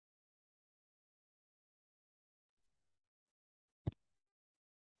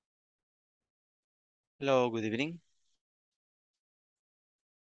Hello, good evening.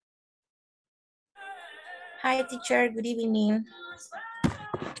 Hi, teacher. Good evening.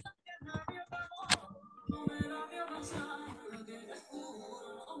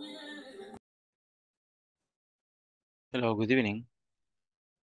 Hello, good evening.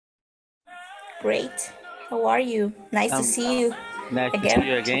 Great. How are you? Nice to Um, see you Nice to see again.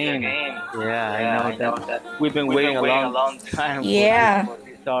 you again. Yeah, I know that we've been waiting a long time for this. Yeah,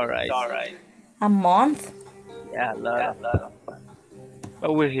 It's all right. a month. Yeah, a lot of.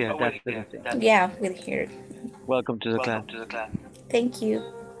 But we're here. That's the good thing. Yeah, we're here. Welcome to the class. Thank you.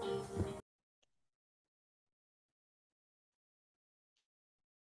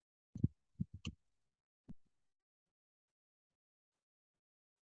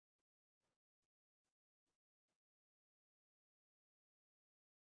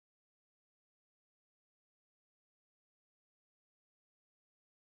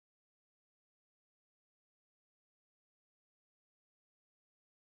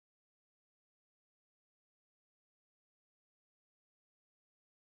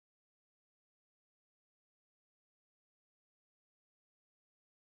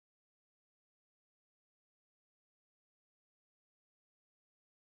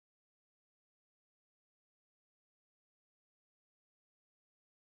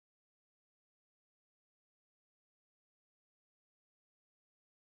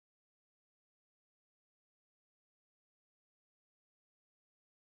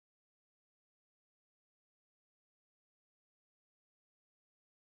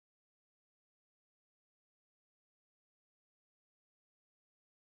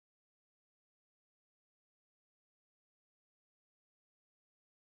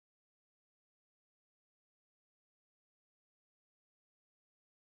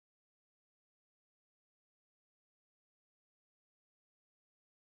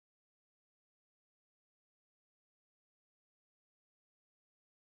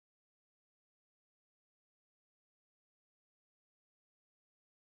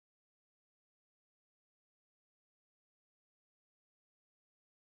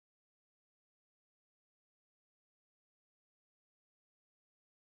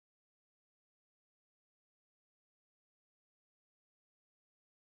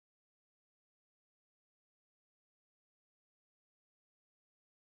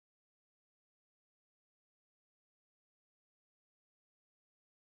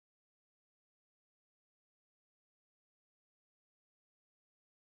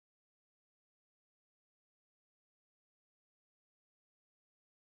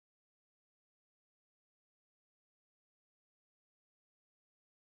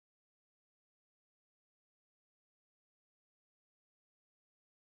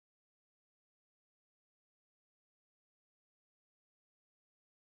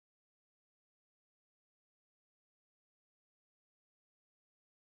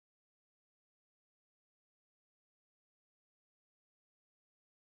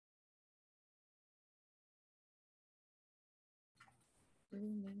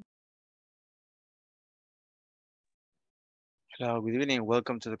 Hello, good evening.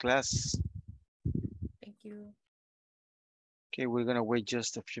 Welcome to the class. Thank you. Okay, we're gonna wait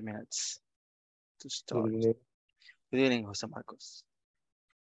just a few minutes to Good start. evening. Good evening, Jose Marcos.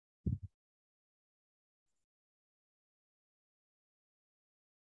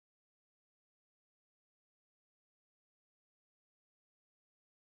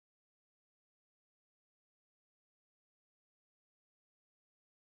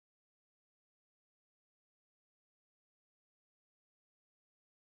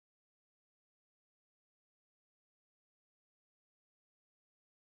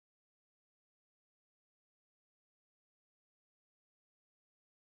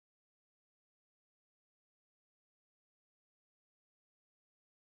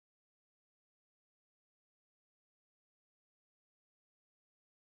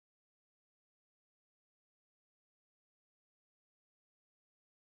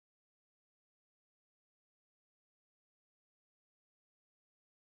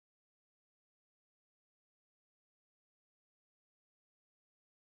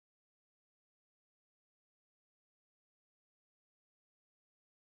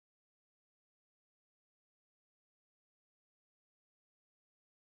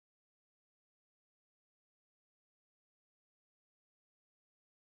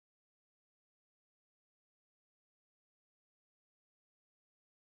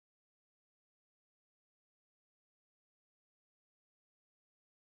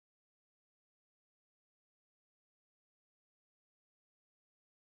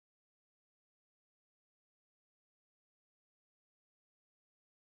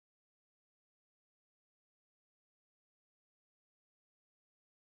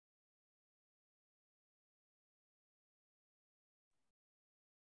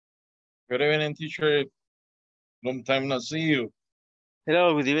 Good evening, teacher. Long time no see you.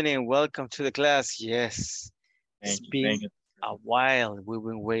 Hello, good evening, and welcome to the class. Yes, Thank it's you, been thank you. a while. We've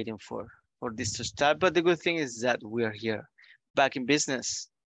been waiting for this to start, but the good thing is that we are here, back in business.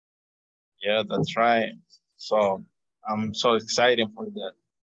 Yeah, that's right. So I'm so excited for that.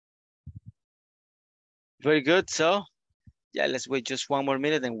 Very good. So, yeah, let's wait just one more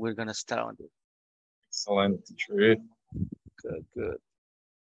minute, and we're gonna start on it. Excellent, teacher. Good, good.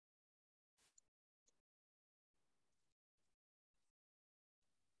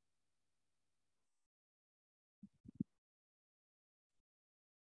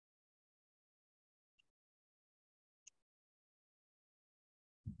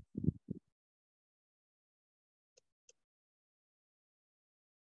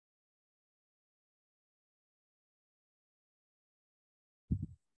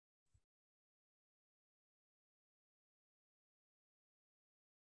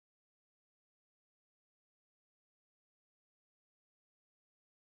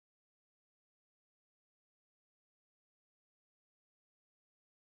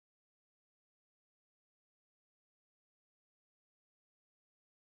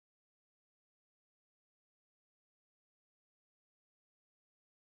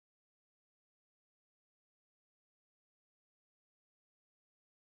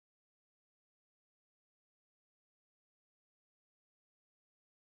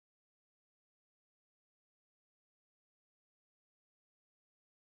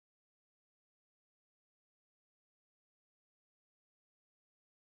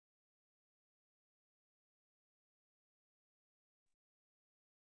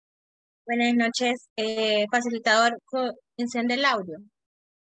 Buenas noches, facilitador, enciende el audio.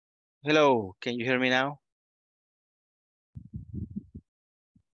 Hello, can you hear me now?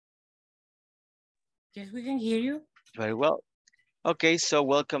 Yes, we can hear you. Very well. Okay, so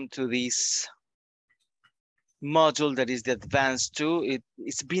welcome to this module that is the advanced 2.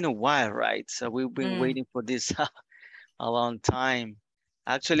 It's been a while, right? So we've been waiting for this a long time.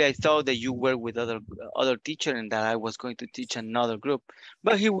 Actually, I thought that you were with other teacher and that I was going to teach another group.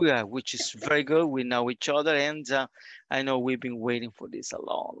 But here we are, which is very good. We know each other, and I know we've been waiting for this a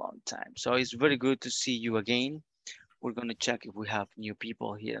long, long time. So it's very good to see you again. We're gonna check if we have new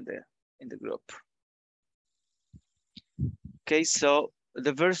people here in the group. Okay, so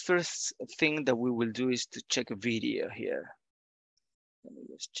the very first thing that we will do is to check a video here. Let me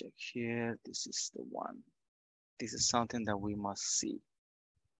just check here. This is the one. This is something that we must see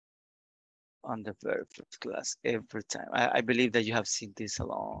on the very first class every time. I believe that you have seen this a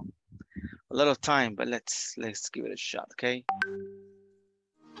lot of time, but let's give it a shot, okay?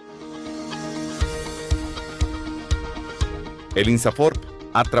 El INSAFORP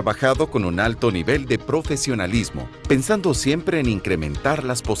ha trabajado con un alto nivel de profesionalismo, pensando siempre en incrementar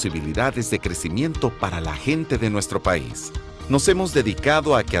las posibilidades de crecimiento para la gente de nuestro país. Nos hemos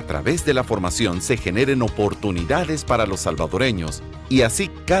dedicado a que a través de la formación se generen oportunidades para los salvadoreños y así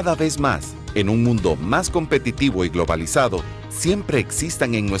cada vez más, en un mundo más competitivo y globalizado, siempre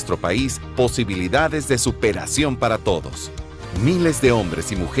existan en nuestro país posibilidades de superación para todos. Miles de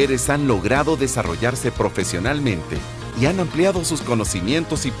hombres y mujeres han logrado desarrollarse profesionalmente y han ampliado sus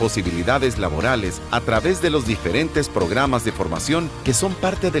conocimientos y posibilidades laborales a través de los diferentes programas de formación que son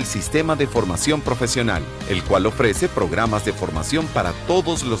parte del sistema de formación profesional, el cual ofrece programas de formación para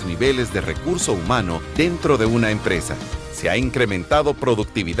todos los niveles de recurso humano dentro de una empresa. Se ha incrementado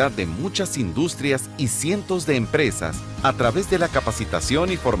productividad de muchas industrias y cientos de empresas a través de la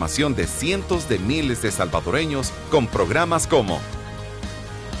capacitación y formación de cientos de miles de salvadoreños con programas como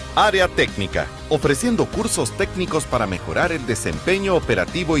Área Técnica, ofreciendo cursos técnicos para mejorar el desempeño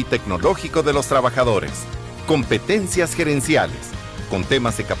operativo y tecnológico de los trabajadores. Competencias gerenciales, con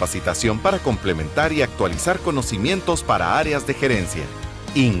temas de capacitación para complementar y actualizar conocimientos para áreas de gerencia.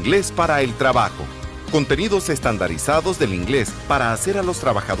 Inglés para el trabajo, contenidos estandarizados del inglés para hacer a los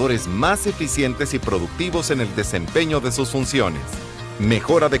trabajadores más eficientes y productivos en el desempeño de sus funciones.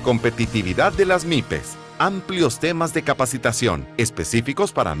 Mejora de competitividad de las MIPES. Amplios temas de capacitación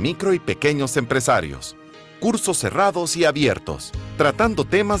específicos para micro y pequeños empresarios. Cursos cerrados y abiertos, tratando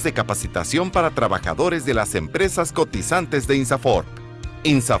temas de capacitación para trabajadores de las empresas cotizantes de INSAFORP.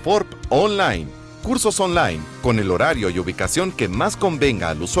 INSAFORP Online. Cursos online con el horario y ubicación que más convenga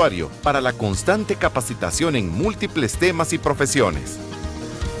al usuario para la constante capacitación en múltiples temas y profesiones.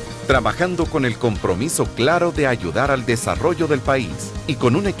 Trabajando con el compromiso claro de ayudar al desarrollo del país y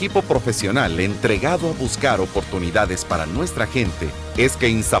con un equipo profesional entregado a buscar oportunidades para nuestra gente, es que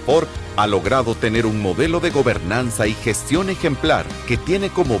INSAFORP ha logrado tener un modelo de gobernanza y gestión ejemplar que tiene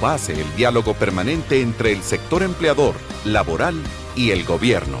como base el diálogo permanente entre el sector empleador, laboral y el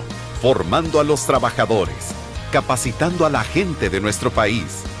gobierno. formando a los trabajadores, capacitando a la gente de nuestro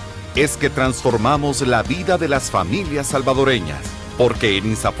país. Es que transformamos la vida de las familias salvadoreñas, porque en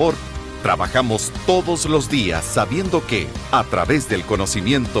INSAFORP trabajamos todos los días sabiendo que, a través del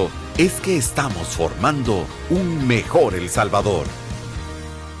conocimiento, es que estamos formando un mejor El Salvador.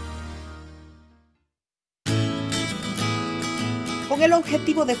 Con el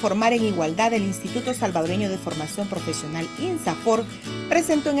objetivo de formar en igualdad, el Instituto Salvadoreño de Formación Profesional INSAFORP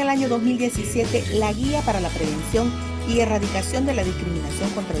presentó en el año 2017 la Guía para la Prevención y Erradicación de la Discriminación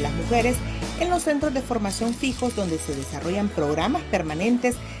contra las Mujeres en los centros de formación fijos donde se desarrollan programas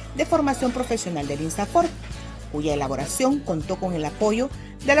permanentes de formación profesional del INSAFORP, cuya elaboración contó con el apoyo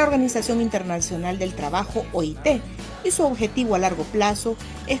de la Organización Internacional del Trabajo, OIT, y su objetivo a largo plazo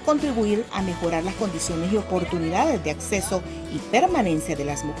es contribuir a mejorar las condiciones y oportunidades de acceso y permanencia de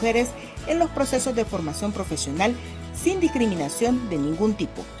las mujeres en los procesos de formación profesional sin discriminación de ningún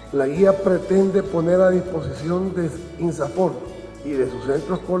tipo. La guía pretende poner a disposición de INSAFORP y de sus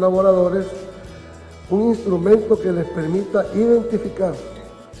centros colaboradores un instrumento que les permita identificar,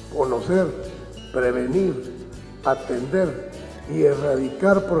 conocer, prevenir, atender y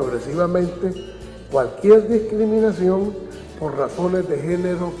erradicar progresivamente cualquier discriminación por razones de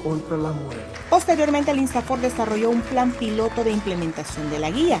género contra las mujeres. Posteriormente, el INSAFORP desarrolló un plan piloto de implementación de la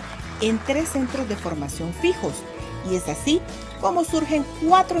guía en 3 centros de formación fijos, y es así como surgen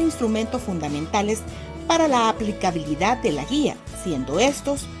 4 instrumentos fundamentales para la aplicabilidad de la guía, siendo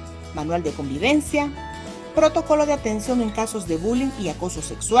estos: manual de convivencia, protocolo de atención en casos de bullying y acoso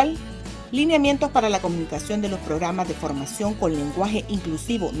sexual, lineamientos para la comunicación de los programas de formación con lenguaje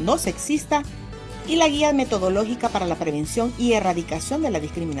inclusivo no sexista y la guía metodológica para la prevención y erradicación de la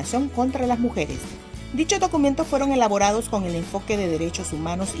discriminación contra las mujeres. Dichos documentos fueron elaborados con el enfoque de derechos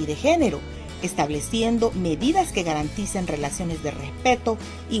humanos y de género, estableciendo medidas que garanticen relaciones de respeto,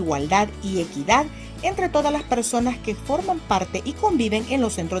 igualdad y equidad entre todas las personas que forman parte y conviven en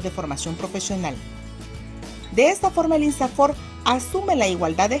los centros de formación profesional. De esta forma, el INSAFORP asume la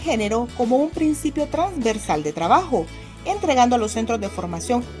igualdad de género como un principio transversal de trabajo, entregando a los centros de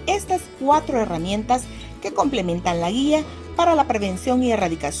formación estas 4 herramientas que complementan la guía para la prevención y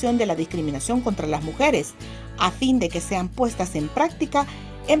erradicación de la discriminación contra las mujeres, a fin de que sean puestas en práctica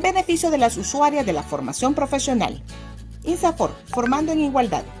en beneficio de las usuarias de la formación profesional. INSAFORP, formando en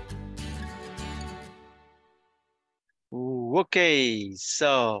igualdad. Okay,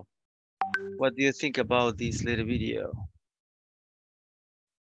 so what do you think about this little video?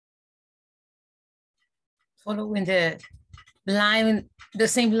 Following the line, the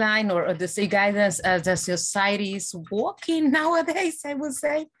same line or the same guidance as the society is walking nowadays, I would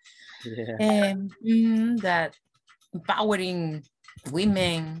say. Yeah. That empowering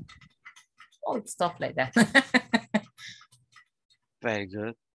women, all stuff like that. Very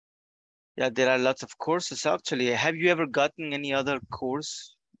good. Yeah, there are lots of courses actually. Have you ever gotten any other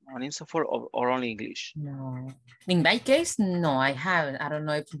course on INSAFORP or only English? No, in my case, no, I haven't. I don't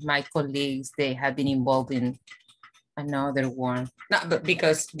know if my colleagues, they have been involved in another one. No, but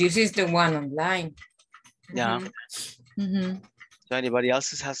because this is the one online. Yeah. Mm-hmm. So anybody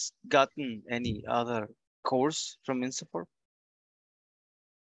else has gotten any other course from INSAFORP?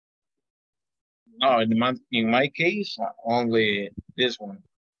 No, in my case, only this one.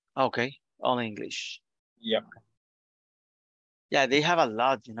 Okay, only English. Yeah. Yeah, they have a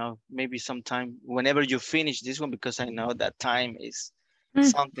lot, you know, maybe sometime whenever you finish this one, because I know that time is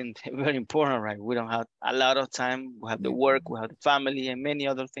something very important, right? We don't have a lot of time. We have the work, we have the family and many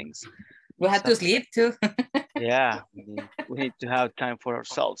other things. We have to sleep too. Yeah, we need to have time for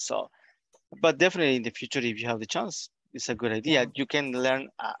ourselves. So, but definitely in the future, if you have the chance, it's a good idea. You can learn,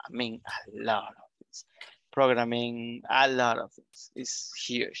 I mean, a lot of things. Programming, a lot of things. It's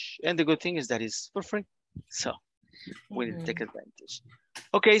huge. And the good thing is that it's for free. So we'll take advantage.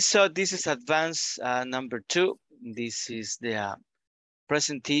 Okay, so this is advanced number 2. This is the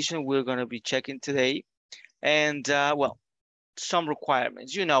presentation we're going to be checking today. And well, some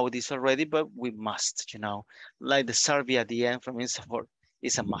requirements. You know this already, but we must, you know, like the survey at the end from INSAFORP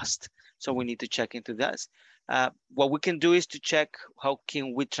is a must. So we need to check into that. What we can do is to check how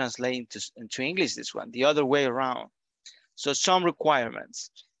can we translate into English this one, the other way around. So some requirements.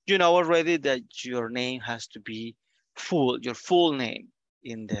 You know already that your name has to be full, your full name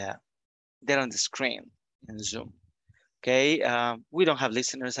in there on the screen in Zoom. Okay, we don't have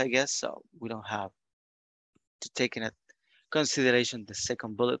listeners, I guess, so we don't have to take into consideration the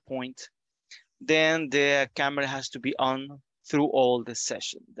second bullet point. Then the camera has to be on through all the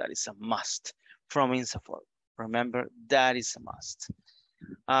session. That is a must from INSAFORP. Remember, that is a must.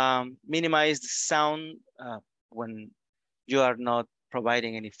 Minimize the sound when you are not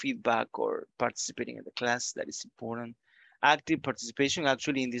providing any feedback or participating in the class. That is important. Active participation,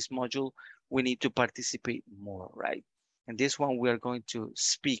 actually in this module, we need to participate more, right? And this one, we are going to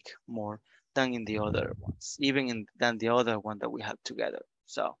speak more than in the other ones, than the other one that we have together.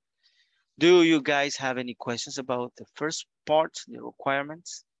 So do you guys have any questions about the first part, the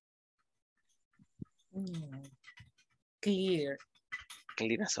requirements? Clear.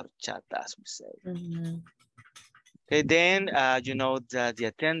 Clear as horchata, as we say. Mm-hmm. Okay, then you know that the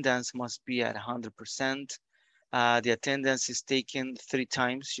attendance must be at 100%. The attendance is taken 3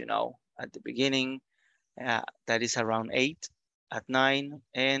 times, you know, at the beginning, that is around 8, at 9,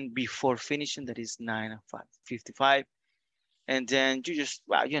 and before finishing, that is 9:55. And then you just,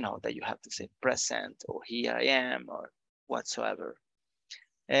 well, you know that you have to say present or here I am or whatsoever.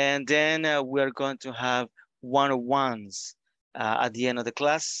 And then we are going to have one-on-ones at the end of the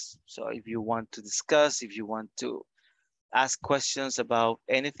class. So if you want to discuss, if you want to ask questions about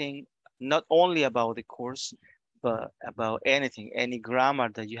anything, not only about the course, but about anything, any grammar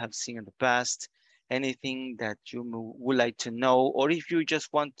that you have seen in the past, anything that you would like to know, or if you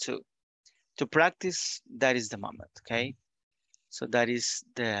just want to practice, that is the moment, okay? So that is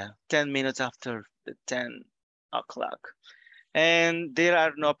the 10 minutes after the 10 o'clock. And there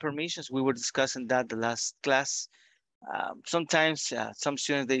are no permissions. We were discussing that the last class. Sometimes some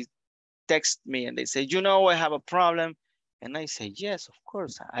students, they text me and they say, you know, I have a problem. And I say, yes, of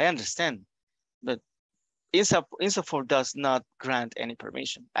course, I understand. But INSAFORP does not grant any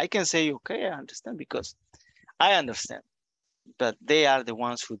permission. I can say, okay, I understand because I understand. But they are the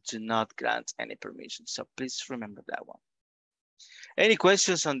ones who do not grant any permission. So please remember that one. Any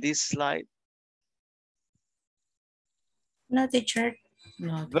questions on this slide? No, teacher.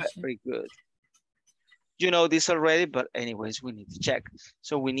 No, Very good. You know this already, but anyways, we need to check.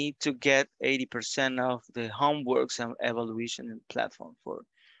 So we need to get 80% of the homeworks and evaluation in the platform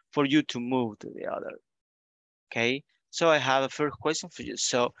for you to move to the other. Okay, so I have a first question for you.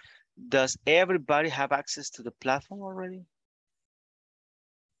 So does everybody have access to the platform already?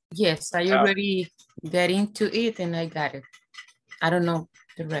 yes, I already got into it and I got it. I don't know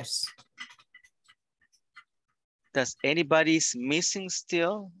the rest. Does anybody's missing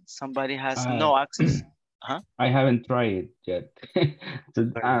still? Somebody has no access? I haven't tried yet.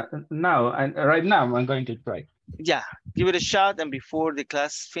 So right now I'm going to try. Yeah, give it a shot, and before the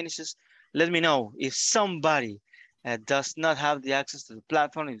class finishes, let me know if somebody does not have the access to the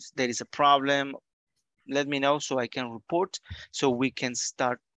platform. If there is a problem, let me know so I can report, so we can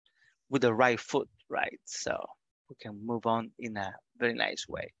start with the right foot, right? So we can move on in a very nice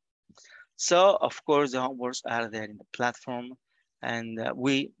way. So of course the homeworks are there in the platform, and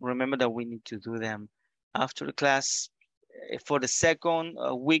we remember that we need to do them after the class. For the second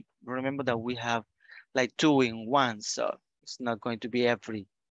week, remember that we have like 2 in 1, so it's not going to be every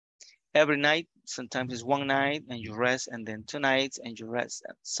night. Sometimes it's 1 night and you rest, and then 2 nights and you rest,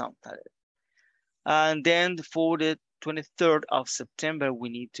 and sometimes. And then for the 23rd of September, we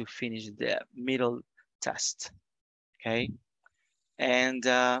need to finish the middle test, okay? And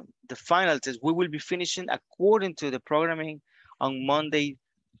the final test, we will be finishing according to the programming on Monday,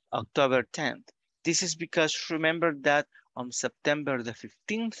 October 10th. This is because remember that on September the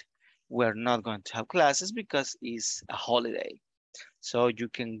 15th, we're not going to have classes because it's a holiday. So you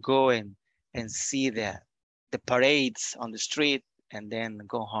can go and see the parades on the street and then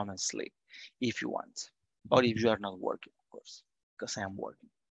go home and sleep if you want, or if you are not working, of course, because I am working.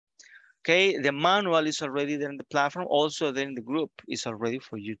 Okay, the manual is already there in the platform. Also there in the group is already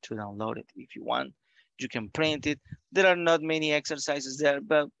for you to download it if you want. You can print it. There are not many exercises there,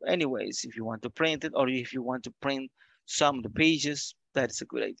 but anyways, if you want to print it, or if you want to print some of the pages, that's a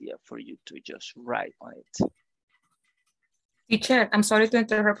good idea for you to just write on it. Teacher, I'm sorry to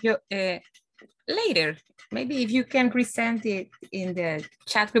interrupt you. Later, maybe if you can resend it in the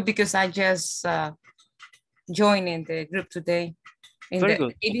chat group, because I just joined in the group today. Very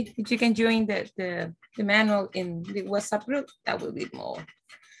good. If you can join the manual in the WhatsApp group, that will be more.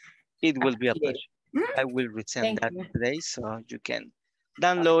 It will be a pleasure. I will resend that today, so you can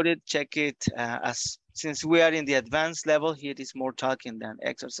download it, check it. Since we are in the advanced level, here it is more talking than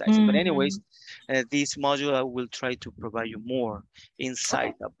exercising. But anyways, this module, I will try to provide you more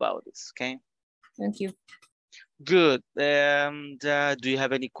insight about this, okay? Thank you. Good. Do you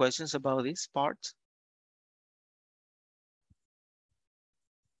have any questions about this part?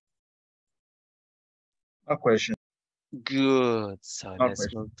 No question. Good. So let's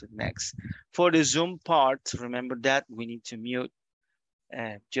go to the next. For the Zoom part, remember that we need to mute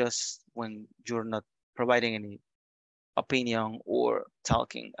just when you're not providing any opinion or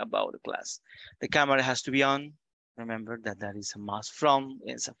talking about the class. The camera has to be on. Remember that that is a must from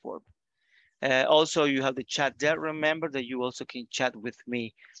INSAFORP. Also, you have the chat there. Remember that you also can chat with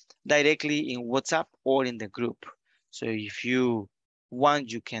me directly in WhatsApp or in the group. So if you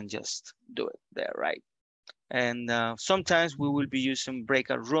want, you can just do it there, right? And sometimes we will be using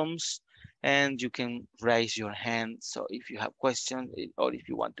breakout rooms and you can raise your hand. So if you have questions or if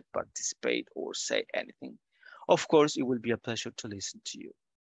you want to participate or say anything, of course, it will be a pleasure to listen to you.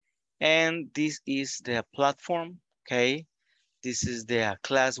 And this is the platform, okay? This is the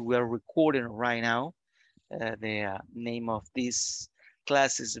class we are recording right now. The name of this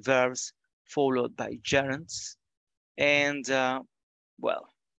class is Verbs followed by gerunds. And well,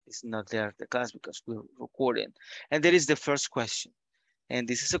 it's not there, the class, because we're recording. And there is the first question. And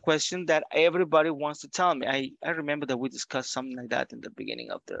this is a question that everybody wants to tell me. I remember that we discussed something like that in the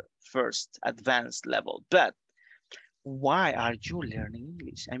beginning of the first advanced level. But why are you learning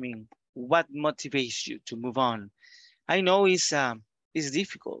English? I mean, what motivates you to move on? I know it's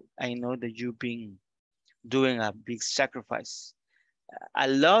difficult. I know that you've been doing a big sacrifice. A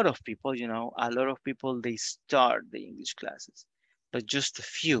lot of people, you know, they start the English classes, but just a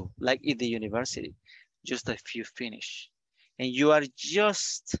few, like in the university, just a few finish. And you are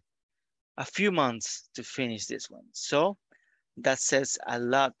just a few months to finish this one. So that says a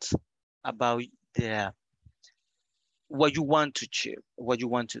lot about what you want to achieve, what you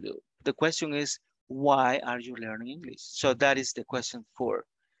want to do. The question is, why are you learning English? So that is the question for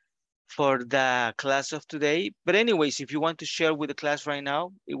the class of today. But anyways, if you want to share with the class right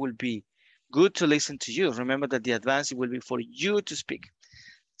now, it will be good to listen to you. Remember that the advanced will be for you to speak.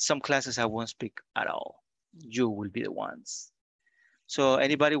 Some classes I won't speak at all. You will be the ones. So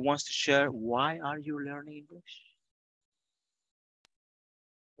anybody wants to share, why are you learning English?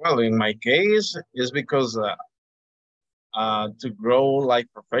 Well, in my case, it's because to grow like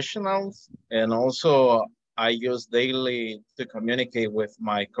professionals, and also I use daily to communicate with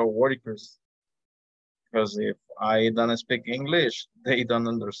my coworkers. Because if I don't speak English, they don't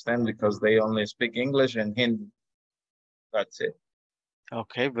understand because they only speak English and Hindi. That's it.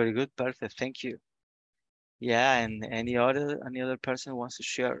 Okay, very good, perfect, thank you. Yeah, and any other person wants to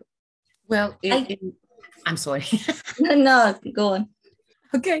share? Well, I'm sorry. No, go on.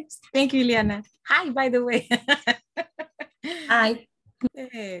 Okay, thank you, Ileana. Hi, by the way. Hi.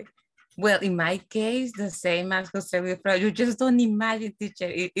 Well, in my case, the same as Jose Wilfredo. You just don't imagine, teacher.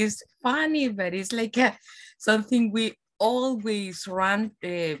 It is funny, but it's like something we always run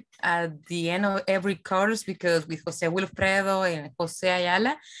at the end of every course, because with Jose Wilfredo and Jose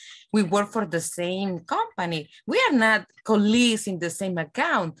Ayala, we work for the same company. We are not colleagues in the same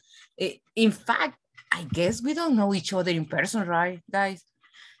account. In fact, I guess we don't know each other in person, right, guys?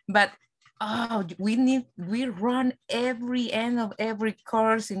 But we run every end of every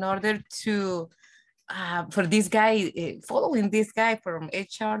course in order to for this guy, following this guy from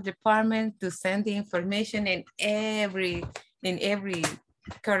HR department to send the information, and in every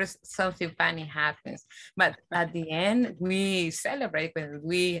course something funny happens. But at the end, we celebrate when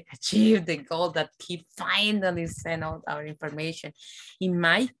we achieve the goal that he finally sent out our information. In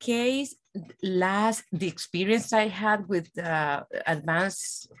my case, the experience I had with the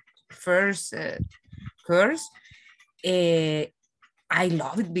advanced first course, I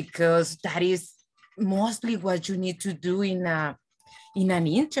love it because that is mostly what you need to do in an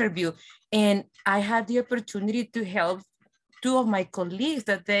interview. And I had the opportunity to help two of my colleagues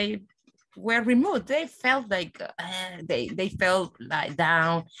that they were removed. They felt like they felt like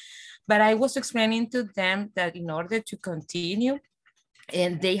down, but I was explaining to them that in order to continue,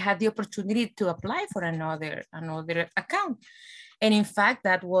 and they had the opportunity to apply for another account. And in fact,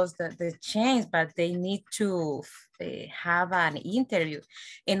 that was the change, but they need to have an interview.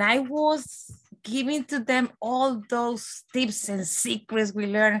 And I was giving to them all those tips and secrets we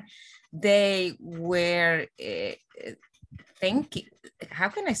learned. They were thinking, how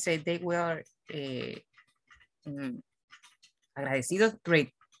can I say, they were agradecidos,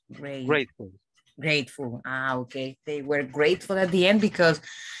 grateful. Okay, they were grateful at the end, because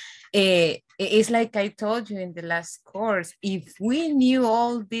it's like I told you in the last course, if we knew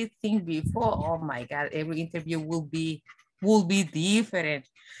all these things before, oh my God, every interview will be different.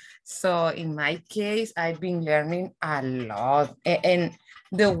 So in my case, I've been learning a lot, and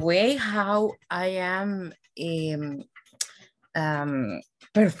the way how I am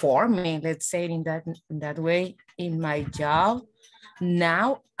performing, let's say in that way, in my job,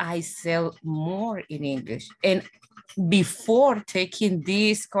 now I sell more in English. And before taking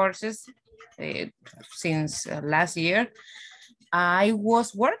these courses, since last year, I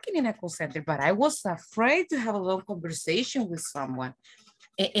was working in a call center, but I was afraid to have a long conversation with someone.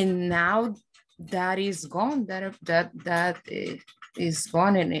 And now that is gone. That is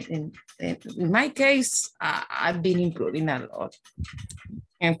gone. In my case, I've been improving a lot.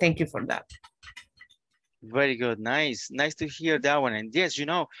 And thank you for that. Very good. Nice to hear that one. And yes, you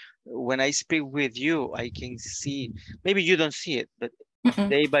know, when I speak with you, I can see, maybe you don't see it, but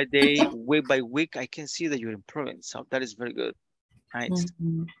day by day, week by week, I can see that you're improving. So that is very good. Nice.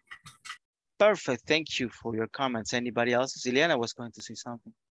 Perfect. Thank you for your comments. Anybody else? Ileana was going to say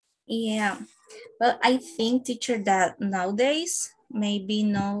something. Yeah, well, I think, teacher, that nowadays maybe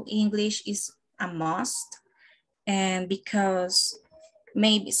no English is a must, and because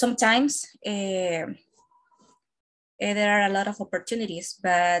maybe sometimes there are a lot of opportunities,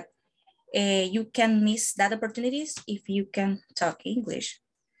 but you can miss that opportunities if you can talk English.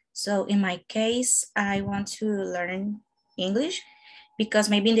 So in my case, I want to learn English because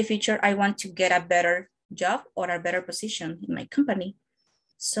maybe in the future I want to get a better job or a better position in my company.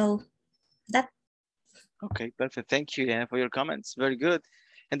 So that. Okay, perfect. Thank you, Ileana, for your comments. Very good.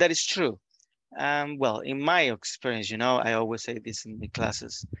 And that is true. Well, in my experience, you know, I always say this in the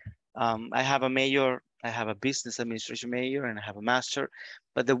classes. I have a major, I have a business administration major, and I have a master,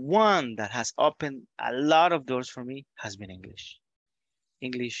 but the one that has opened a lot of doors for me has been English.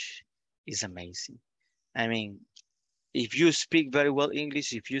 English is amazing. I mean, if you speak very well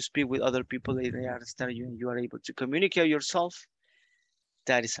English, if you speak with other people, they understand you and you are able to communicate yourself,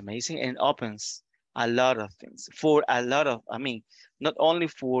 that is amazing and opens a lot of things for a lot of, I mean, not only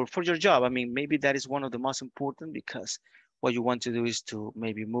for your job. I mean, maybe that is one of the most important because what you want to do is to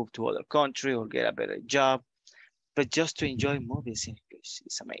maybe move to other country or get a better job, but just to enjoy movies in English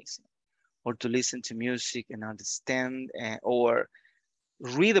is amazing. Or to listen to music and understand or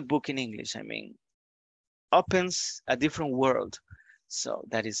read a book in English. I mean, opens a different world. So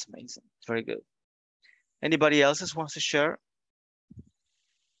that is amazing. Very good. Anybody else wants to share?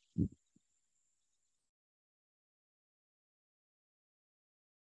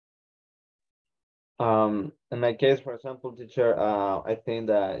 In my case, for example, teacher, I think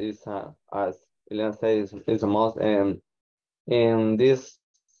that is as Eliana says, is a must. And in this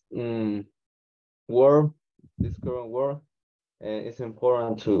world, this current world, it's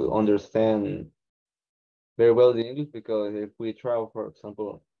important to understand very well the English, because if we travel, for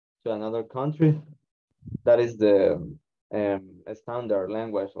example, to another country, that is the standard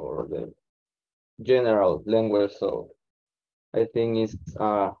language or the general language. So I think it's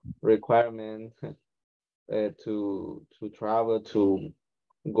a requirement to travel, to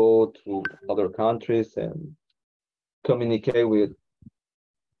go to other countries and communicate with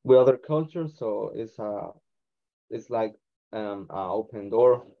other cultures. So it's like an open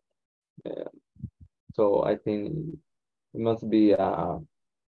door. So I think it must be a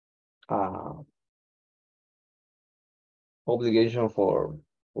obligation for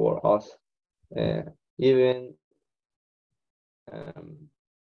us, even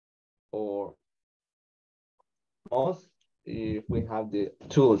or most, if we have the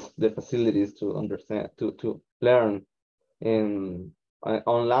tools, the facilities to understand, to learn in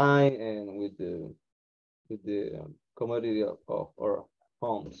online and with the commodity of our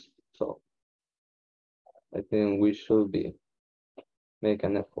homes. So I think we should be make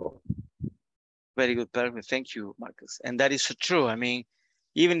an effort. Very good, perfect. Thank you, Marcus. And that is so true. I mean,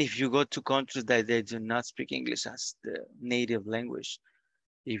 even if you go to countries that they do not speak English as the native language,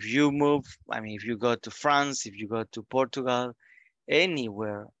 if you move, I mean, if you go to France, if you go to Portugal,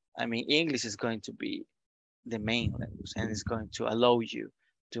 anywhere, I mean, English is going to be the main language and it's going to allow you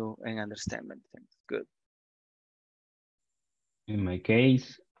to understand many things. Good. In my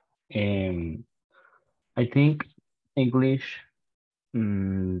case, I think English,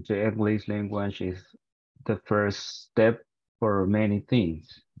 the English language is the first step for many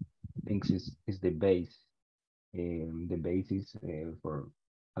things. I think is the base, the basis for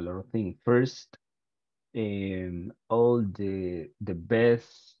a lot of things. First, all the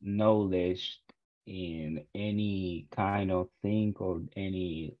best knowledge in any kind of thing or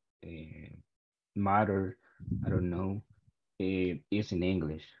any matter, I don't know, is in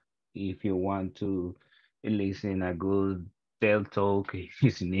English. If you want to listen a good TED talk,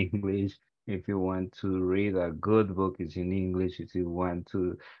 it's in English. If you want to read a good book, it's in English. If you want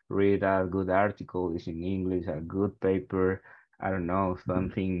to read a good article, it's in English. A good paper, I don't know,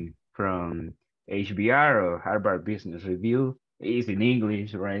 something from HBR or Harvard Business Review is in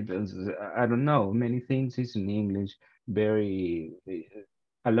English, right? I don't know, many things is in English. Very,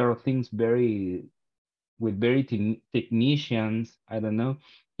 a lot of things very with very technicians, I don't know,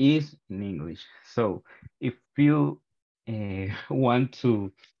 is in English. So if you want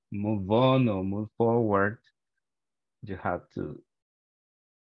to move on or move forward, you have to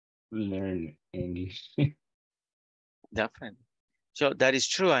learn English. Definitely. So that is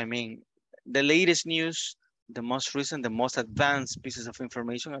true. I mean, the latest news, the most recent, the most advanced pieces of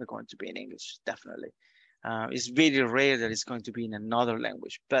information are going to be in English, definitely. It's very rare that it's going to be in another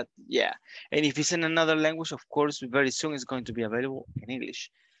language, but yeah. And if it's in another language, of course, very soon it's going to be available in English.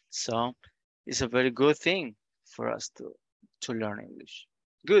 So it's a very good thing for us to learn English.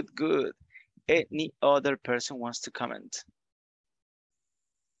 Good, good. Any other person wants to comment?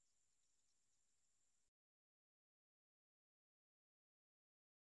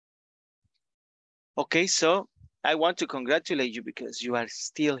 Okay, so I want to congratulate you because you are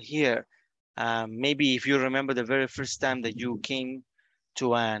still here. Maybe if you remember the very first time that you came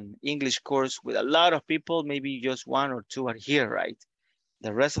to an English course with a lot of people, maybe just one or two are here, right?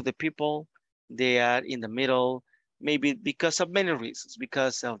 The rest of the people, they are in the middle, maybe because of many reasons,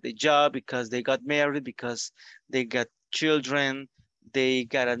 because of the job, because they got married, because they got children, they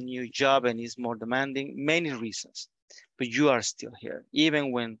got a new job and it's more demanding, many reasons. But you are still here,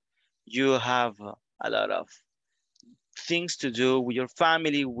 even when you have a lot of things to do with your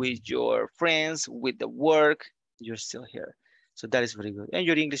family, with your friends, with the work, you're still here. So that is very good. And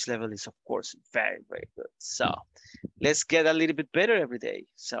your English level is, of course, very, very good. So let's get a little bit better every day.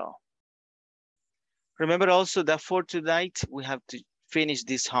 So remember also that for tonight, we have to finish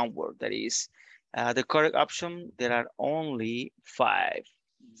this homework. That is the correct option. There are only 5.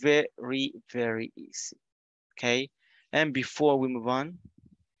 Very, very easy. Okay. And before we move on,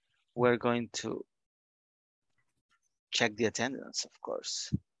 we're going to check the attendance, of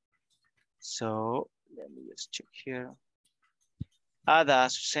course. So let me just check here. Ada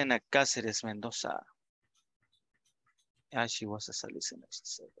Azucena Cáceres Mendoza. She was a listener, she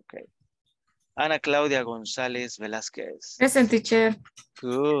said, okay. Ana Claudia González Velázquez. Present, teacher.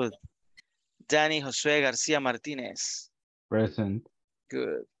 Good. Dani Josué García Martínez. Present.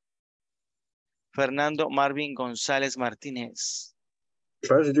 Good. Fernando Marvin González Martínez.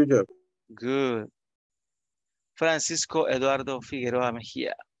 Present, teacher. Good. Francisco Eduardo Figueroa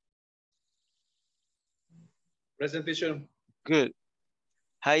Mejía. Present, teacher. Good.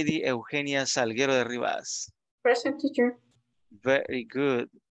 Heidi Eugenia Salguero de Rivas. Present, teacher. Very good.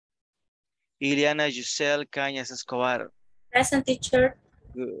 Ileana Giselle Cañas Escobar. Present, teacher.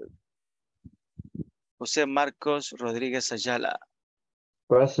 Good. José Marcos Rodríguez Ayala.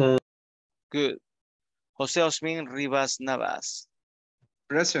 Present. Good. José Osmin Rivas Navas.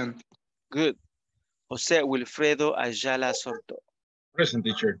 Present. Good. José Wilfredo Ayala Sorto. Present,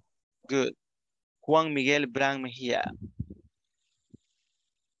 teacher. Good. Juan Miguel Bran Mejía.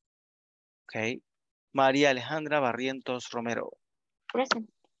 Okay. María Alejandra Barrientos Romero. Present.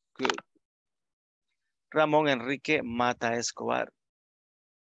 Good. Ramón Enrique Mata Escobar.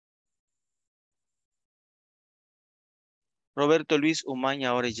 Roberto Luis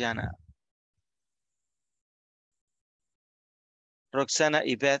Umaña Orellana. Roxana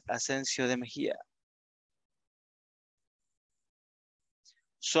Ivette Asensio de Mejía.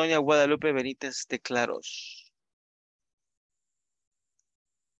 Sonia Guadalupe Benítez de Claros.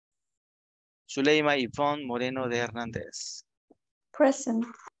 Zuleima Ivonne Moreno de Hernández. Present.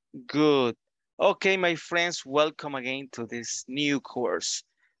 Good. Okay, my friends, welcome again to this new course.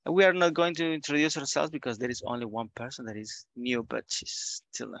 We are not going to introduce ourselves because there is only one person that is new, but she's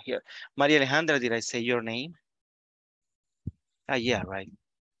still not here. Maria Alejandra, did I say your name? Ah, yeah, right.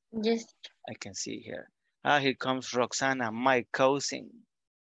 Yes. I can see here. Ah, here comes Roxana, my cousin.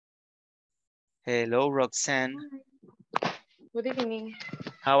 Hello, Roxanne. Good evening.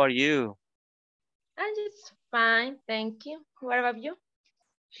 How are you? I'm just fine, thank you. What about you?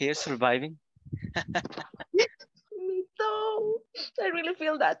 Here surviving. Me too. I really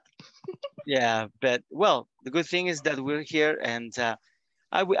feel that. Yeah, but well, the good thing is that we're here and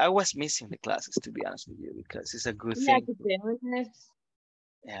I was missing the classes, to be honest with you, because it's a good Yeah, thing. to be honest.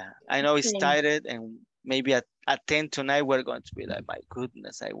 Yeah, I know it's Same. tired and maybe at 10 tonight, we're going to be like, my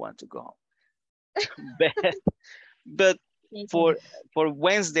goodness, I want to go home. but for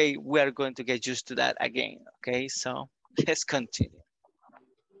Wednesday, we are going to get used to that again. Okay, so let's continue.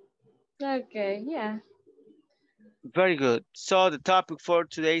 Okay, yeah. Very good. So the topic for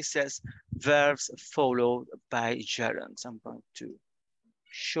today says verbs followed by gerunds. I'm going to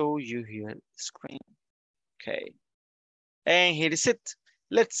show you here the screen. Okay. And here is it.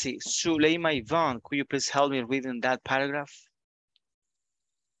 Let's see. Suleima Ivan, could you please help me reading that paragraph?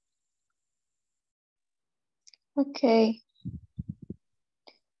 Okay.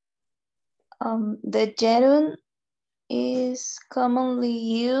 The gerund is commonly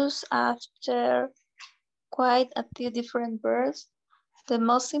used after quite a few different verbs. The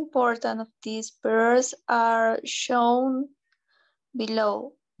most important of these verbs are shown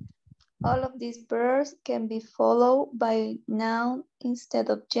below. All of these verbs can be followed by noun instead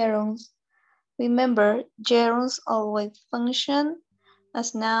of gerunds. Remember, gerunds always function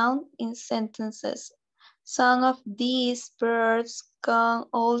as noun in sentences. Some of these verbs can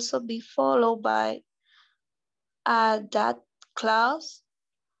also be followed by a that clause.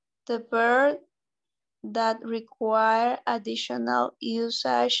 The verb that require additional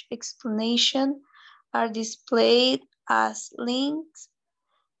usage explanation are displayed as links,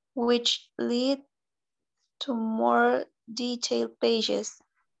 which lead to more detailed pages.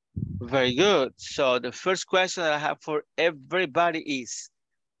 Very good. So the first question that I have for everybody is,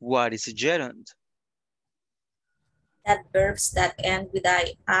 what is a gerund? That verbs that end with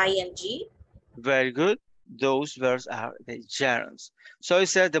ing. Very good. Those verbs are the gerunds. So it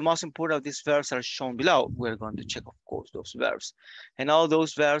says the most important of these verbs are shown below. We're going to check, of course, those verbs. And all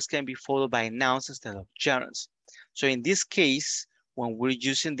those verbs can be followed by nouns instead of gerunds. So in this case, when we're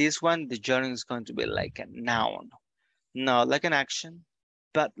using this one, the gerund is going to be like a noun. Not like an action,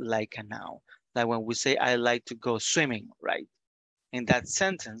 but like a noun. Like when we say, I like to go swimming, right? In that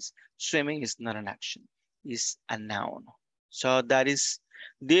sentence, swimming is not an action, it's a noun. So that is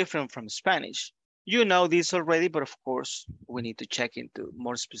different from Spanish. You know this already, but of course, we need to check into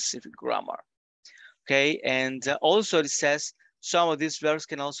more specific grammar. Okay, and also it says some of these verbs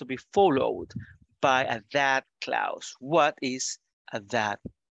can also be followed by a that clause. What is a that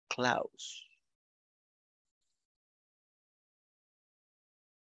clause?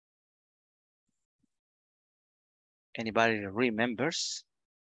 Anybody remembers?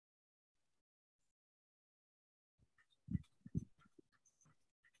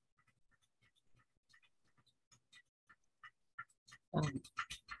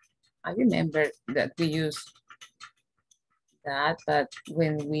 I remember that we used that, but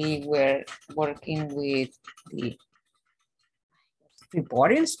when we were working with the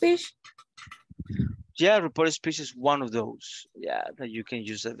reporting speech. Yeah, reported speech is one of those. Yeah, that you can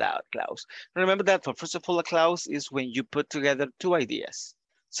use a that clause. Remember that for first of all, a clause is when you put together two ideas.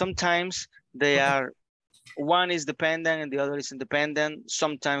 Sometimes they are, one is dependent and the other is independent.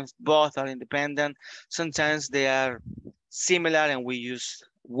 Sometimes both are independent. Sometimes they are similar and we use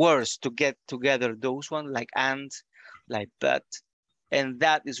words to get together those ones like and, like but. And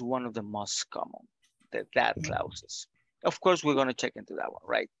that is one of the most common, the that clauses. Of course, we're going to check into that one,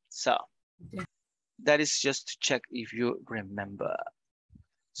 right? So that is just to check if you remember.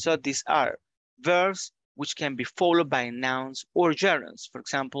 So these are verbs which can be followed by nouns or gerunds. For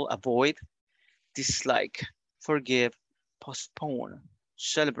example, avoid, dislike, forgive, postpone,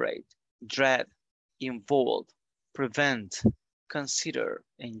 celebrate, dread, involve, prevent, consider,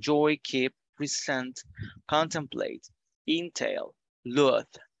 enjoy, keep, resent, contemplate, entail, loathe,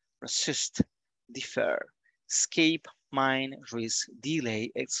 resist, defer, escape, mind, risk,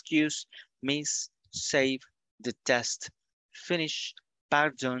 delay, excuse, miss, save, detest, finish,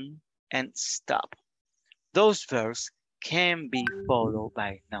 pardon, and stop. Those verbs can be followed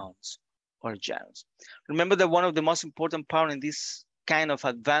by nouns or gerunds. Remember that one of the most important part in this kind of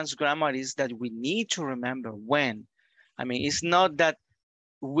advanced grammar is that we need to remember when. I mean, it's not that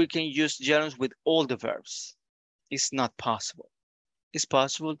we can use gerunds with all the verbs. It's not possible. It's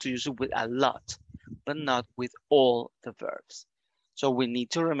possible to use it with a lot, but not with all the verbs. So we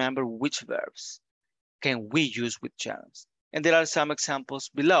need to remember which verbs can we use with gerunds. And there are some examples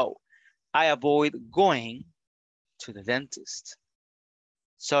below. I avoid going to the dentist.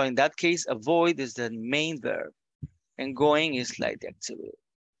 So in that case, avoid is the main verb and going is like the activity,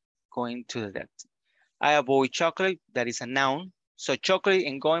 going to the dentist. I avoid chocolate, that is a noun. So chocolate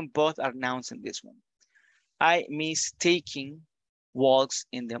and going both are nouns in this one. I miss taking walks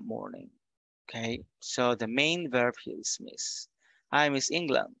in the morning. Okay, so the main verb here is miss. I miss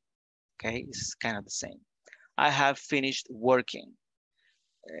England. Okay, it's kind of the same. I have finished working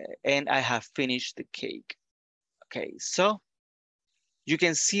and I have finished the cake. Okay, so you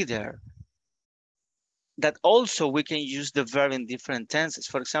can see there that also we can use the verb in different tenses.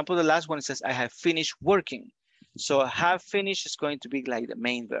 For example, the last one says, I have finished working. So have finished is going to be like the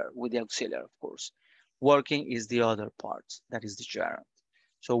main verb with the auxiliary, of course. Working is the other part, that is the gerund.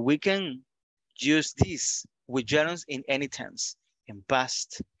 So we can use this with gerunds in any tense, in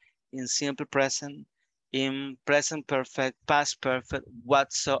past, in simple present, in present perfect, past perfect,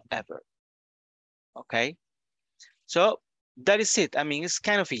 whatsoever. Okay, so that is it. I mean, it's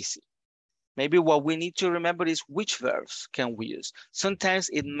kind of easy. Maybe what we need to remember is which verbs can we use. Sometimes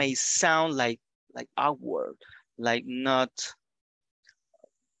it may sound like awkward, like not,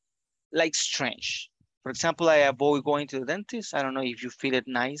 like strange. For example, I avoid going to the dentist. I don't know if you feel it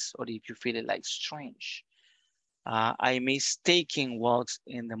nice or if you feel it like strange. I miss taking walks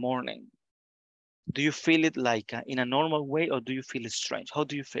in the morning. Do you feel it like in a normal way, or do you feel it strange? How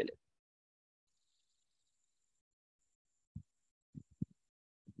do you feel it?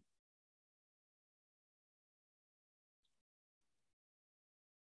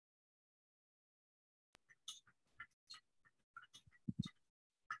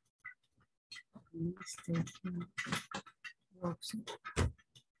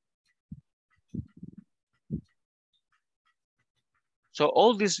 So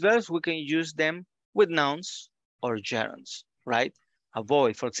all these verbs, we can use them with nouns or gerunds, right?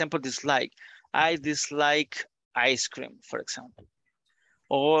 Avoid, for example, dislike. I dislike ice cream, for example.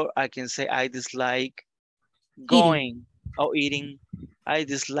 Or I can say I dislike going or eating. I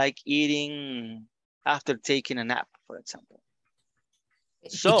dislike eating after taking a nap, for example.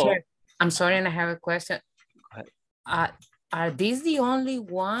 So, teacher, I'm sorry, and I have a question. Are these the only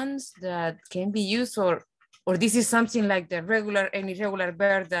ones that can be used, or this is something like the regular and irregular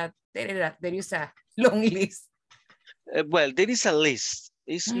verb that there is a long list? Well, there is a list.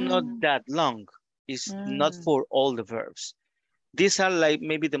 It's not that long. It's not for all the verbs. These are like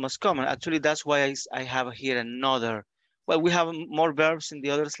maybe the most common. Actually, that's why I have here another. Well, we have more verbs in the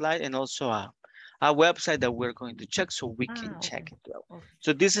other slide, and also a website that we're going to check so we can check it well. Okay.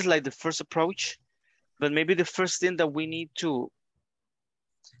 So this is like the first approach, but maybe the first thing that we need to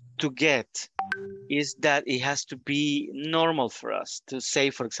get is that it has to be normal for us to say,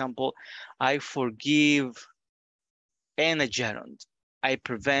 for example, I forgive and a gerund. I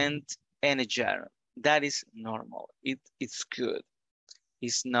prevent and a gerund. That is normal. It's good.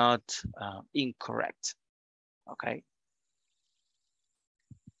 It's not incorrect. Okay.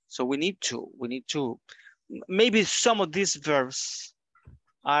 So we need to, maybe some of these verbs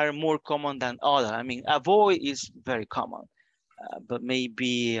are more common than other. I mean, avoid is very common, but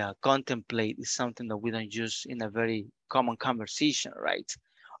maybe contemplate is something that we don't use in a very common conversation, right?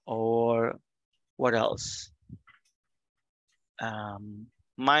 Or what else?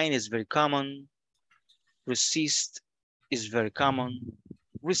 Mine is very common. Resist is very common.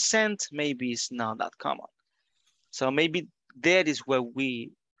 Resent maybe is not that common. So maybe that is where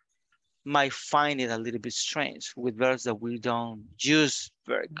we might find it a little bit strange with verbs that we don't use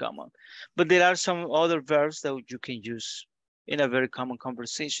very common. But there are some other verbs that you can use in a very common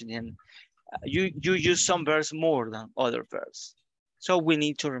conversation, and you use some verbs more than other verbs. So we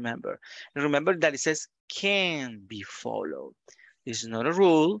need to remember. And remember that it says can be followed. This is not a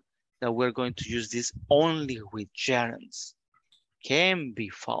rule that we're going to use this only with gerunds. Can be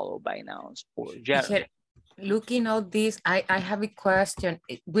followed by nouns or gerunds. Looking at this, I have a question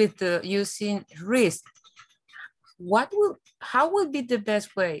with using risk. How would be the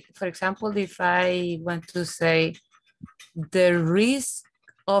best way? For example, if I want to say the risk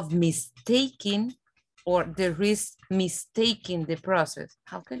of mistaking or the risk mistaking the process,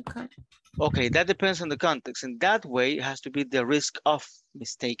 how can it come? Okay, that depends on the context. In that way, it has to be the risk of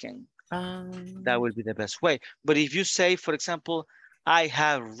mistaking. That will be the best way. But if you say, for example, I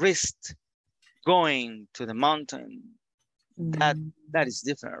have risked going to the mountain, that is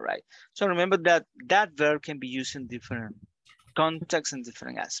different, right? So remember that that verb can be used in different contexts and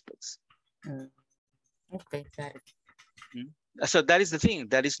different aspects. Okay, got it. So that is the thing.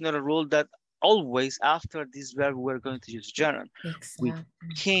 That is not a rule that always after this verb we're going to use gerund. Exactly. We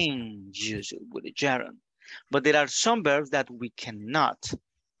can use it with a gerund, but there are some verbs that we cannot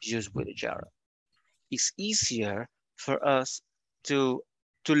use with a gerund. It's easier for us to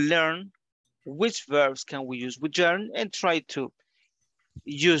learn which verbs can we use with gerund and try to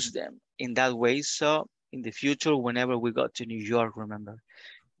use them in that way. So in the future, whenever we go to New York, remember,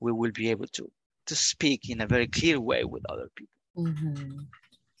 we will be able to speak in a very clear way with other people.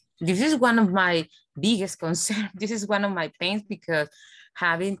 This is one of my biggest concerns. This is one of my pains, because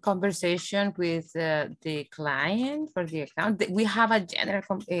having conversation with the client for the account, we have a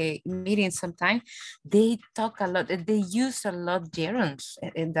general meeting sometimes. They talk a lot, they use a lot gerunds,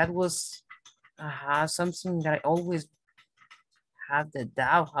 and that was something that I always have the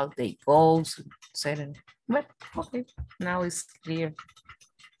doubt how they go. But okay, now it's clear.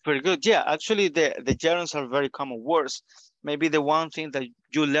 Very good. Yeah, actually the gerunds are very common words. Maybe the one thing that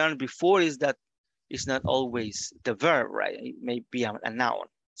you learned before is that it's not always the verb, right? It may be a noun.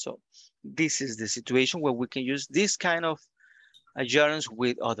 So this is the situation where we can use this kind of gerunds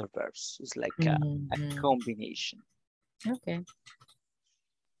with other verbs. It's like a combination. Okay.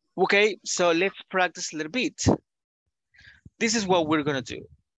 Okay, so let's practice a little bit. This is what we're gonna do.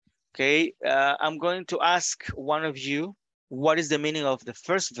 Okay, I'm going to ask one of you what is the meaning of the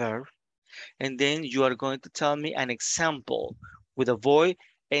first verb, and then you are going to tell me an example with avoid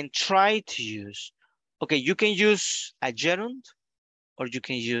and try to use Okay, you can use a gerund or you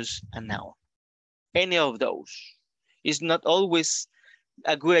can use a noun. Any of those. It's not always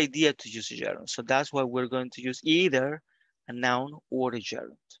a good idea to use a gerund. So that's why we're going to use either a noun or a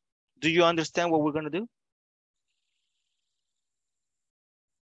gerund. Do you understand what we're going to do?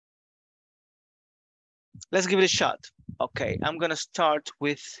 Let's give it a shot. Okay, I'm going to start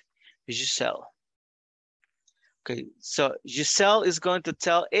with Giselle. Okay, so Giselle is going to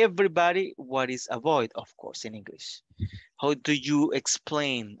tell everybody what is avoid, of course, in English. How do you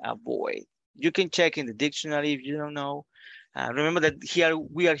explain avoid? You can check in the dictionary if you don't know. Remember that here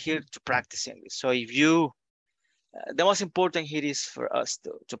we are here to practice English. So if you, the most important here is for us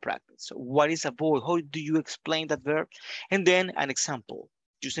to practice. So what is avoid? How do you explain that verb? And then an example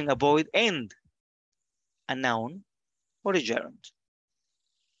using avoid and a noun or a gerund.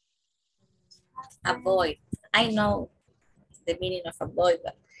 Avoid. I know the meaning of avoid,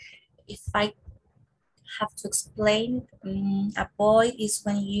 but if I have to explain, avoid is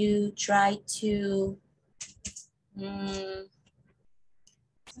when you try to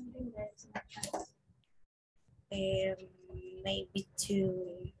maybe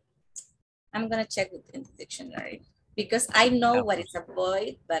to, I'm gonna check it in the dictionary because I know what is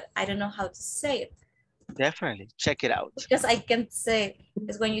avoid, but I don't know how to say it. Definitely, check it out. Because I can't say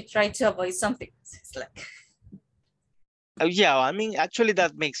it's when you try to avoid something. It's like. Oh, yeah, I mean, actually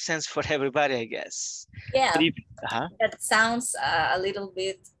that makes sense for everybody, I guess. Yeah, if, that sounds a little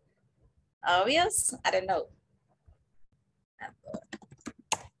bit obvious. I don't know.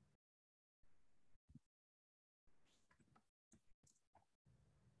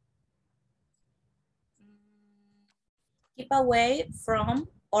 Keep away from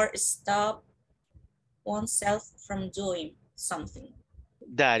or stop oneself from doing something.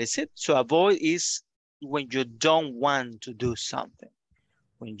 That is it. So avoid is when you don't want to do something,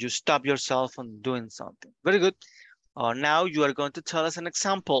 when you stop yourself from doing something. Very good. Now you are going to tell us an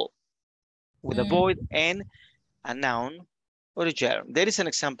example with avoid and a noun or a gerund. There is an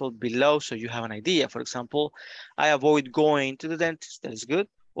example below so you have an idea. For example, I avoid going to the dentist. That is good.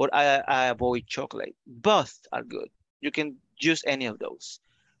 Or I avoid chocolate. Both are good. You can use any of those.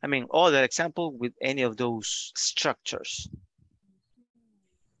 I mean, other example with any of those structures.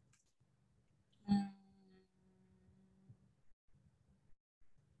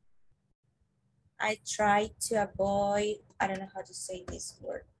 I try to avoid, I don't know how to say this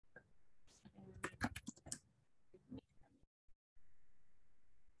word.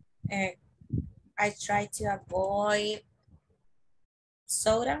 I try to avoid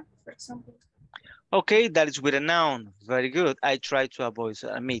soda, for example. Okay, that is with a noun. Very good. I try to avoid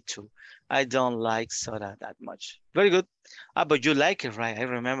soda. Me too. I don't like soda that much. Very good. But you like it, right? I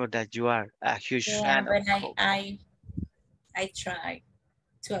remember that you are a huge fan but of Coke. I try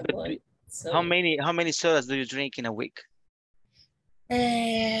to avoid soda. How many sodas do you drink in a week?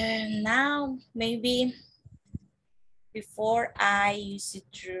 Now, maybe before I used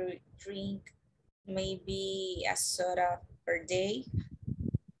to drink maybe a soda per day.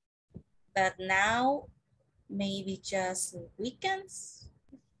 But now, maybe just weekends.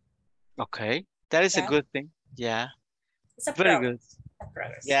 Okay, that is a good thing. Yeah, it's a very good. A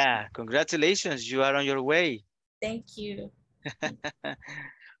progress. Yeah, congratulations. You are on your way. Thank you.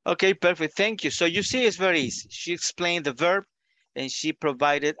 Okay, perfect. Thank you. So you see, it's very easy. She explained the verb and she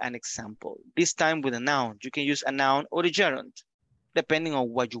provided an example. This time with a noun. You can use a noun or a gerund, depending on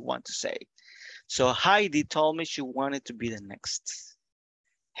what you want to say. So Heidi told me she wanted to be the next.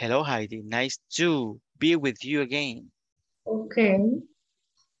 Hello, Heidi. Nice to be with you again. Okay.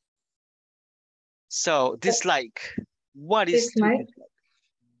 So dislike. What is dislike?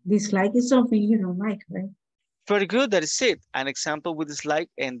 Dislike is something you don't like, right? Very good. That is it. An example with dislike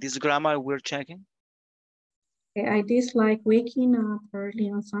and this grammar we're checking. Okay, I dislike waking up early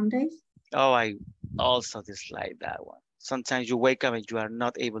on Sundays. Oh, I also dislike that one. Sometimes you wake up and you are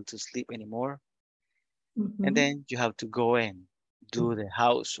not able to sleep anymore. And then you have to go and do the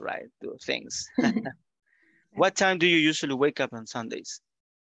house, right? Do things. What time do you usually wake up on Sundays?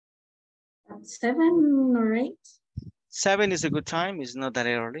 At 7 or 8. 7 is a good time. It's not that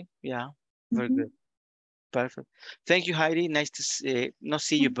early. Yeah, very good. Perfect. Thank you, Heidi. Nice to not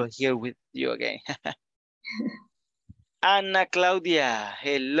see you, but here with you again. Ana Claudia,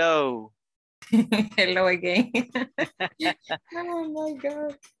 hello. Hello again. Oh my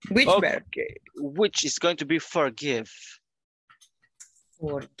God. Which verb? Okay, which is going to be forgive.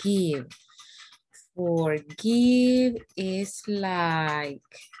 Forgive. Forgive is like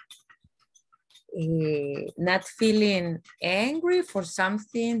not feeling angry for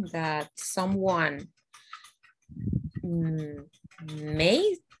something that someone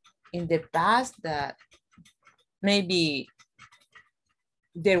made in the past that maybe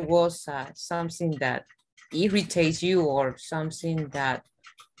there was something that irritates you or something that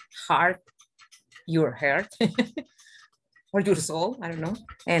hurt your heart or your soul, I don't know.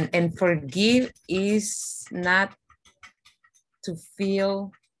 And forgive is not to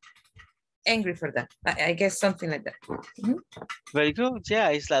feel angry for that. I guess something like that. Very good. Yeah,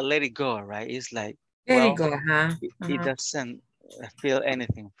 it's like let it go, right? It's like, There you well, go, huh? it doesn't feel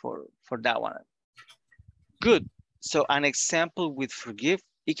anything for that one. Good. So an example with forgive,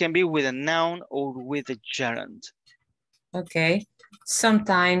 it can be with a noun or with a gerund. Okay.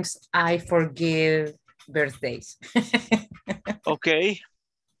 Sometimes I forgive birthdays. Okay.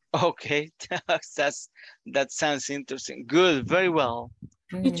 Okay. That sounds interesting. Good. Very well.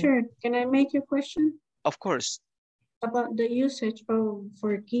 Teacher, can I make a question? Of course. About the usage of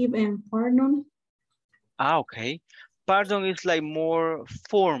forgive and pardon? Okay. Pardon is like more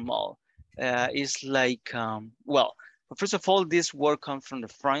formal. It's like, well, first of all, this word comes from the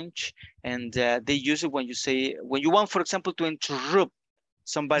French, and they use it when you want, for example, to interrupt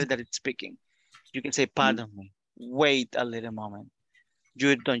somebody that is speaking. You can say, pardon me, wait a little moment.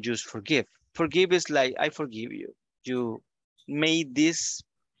 You don't use forgive. Forgive is like, I forgive you. You made this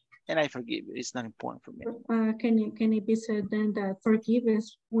and I forgive you. It's not important for me. Can it be said then that forgive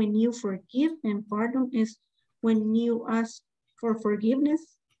is when you forgive and pardon is when you ask for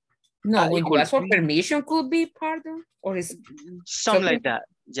forgiveness? No, when you ask for permission could be pardon or is something like that.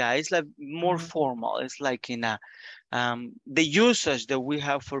 Yeah, it's like more formal. It's like in a the usage that we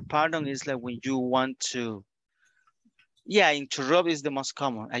have for pardon is like when you want to, yeah, interrupt is the most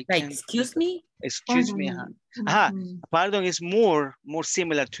common. I like, can excuse me? Excuse me. Pardon is more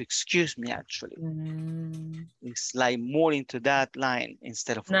similar to excuse me actually. It's like more into that line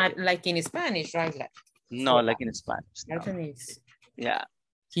instead of not like in Spanish, right? Like, no, like in Spanish. No. Is yeah.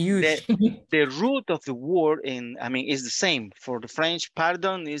 Huge. The root of the word is the same. For the French,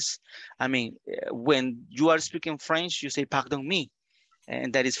 pardon is, when you are speaking French, you say pardon me,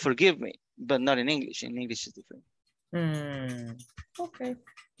 and that is forgive me, but not in English. In English, it's different. Okay.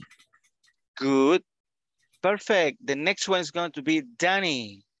 Good. Perfect. The next one is going to be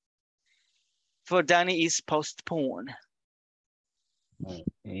Danny. For Danny is postpone.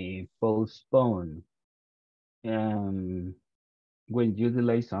 Postpone. When you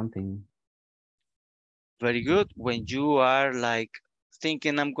delay something. Very good. When you are like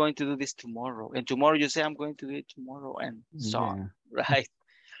thinking I'm going to do this tomorrow, and tomorrow you say I'm going to do it tomorrow, and so on, right?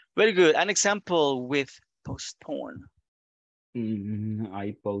 Very good. An example with postpone.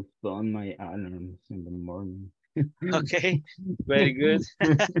 I postpone my alarms in the morning. Okay, very good.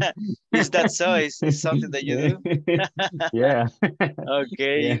 Is that so? Is something that you do? Yeah.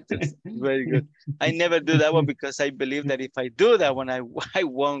 Okay, yeah. Very good. I never do that one because I believe that if I do that one, I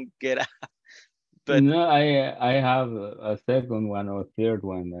won't get up. But no, I have a second one or third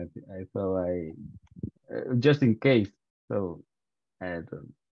one that I thought just in case. So I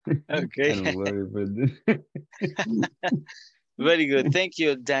don't. Okay. I don't worry about this. Very good. Thank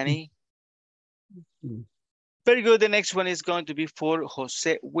you, Danny. Very good. The next one is going to be for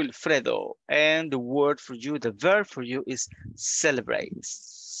Jose Wilfredo. And the word for you, the verb for you is celebrate.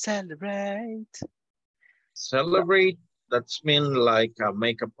 Celebrate. Celebrate, that's mean like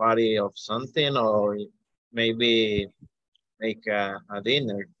make a party of something, or maybe make a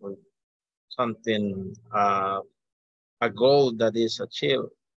dinner or something, a goal that is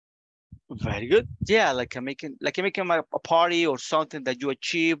achieved. Very good. Yeah, like making a party or something that you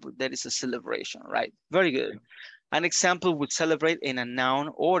achieve, that is a celebration, right? Very good. An example would celebrate in a noun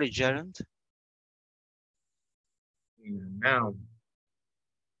or a gerund. In a noun,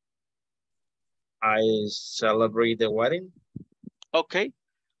 I celebrate the wedding. Okay,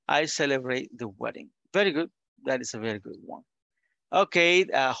 I celebrate the wedding. Very good. That is a very good one. Okay,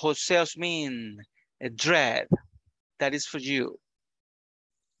 Jose Osmin, dread. That is for you.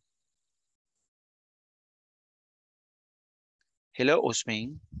 Hello,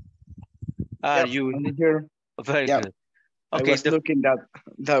 Osmin. Are you here? very good? Okay, I was looking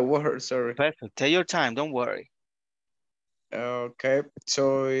that word. Sorry. Perfect. Take your time. Don't worry. Okay,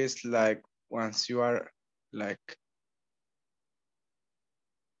 so it's like once you are like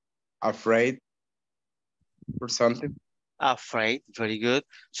afraid or something. Afraid. Very good.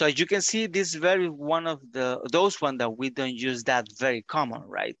 So as you can see, this is very one of those one that we don't use that very common,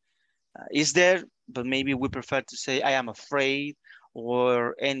 right? Is there, but maybe we prefer to say I am afraid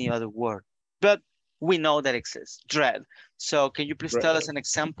or any other word, but we know that exists. Dread. So can you please tell us an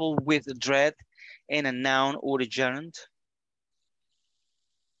example with dread in a noun or a gerund?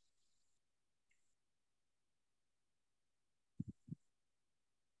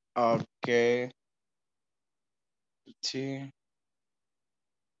 Okay. Sí.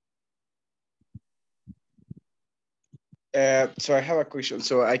 So I have a question.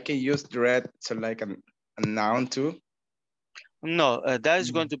 So I can use dread so like a noun too? No, that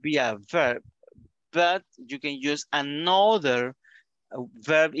is going to be a verb, but you can use another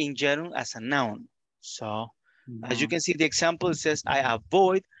verb in general as a noun. So as you can see the example, it says, I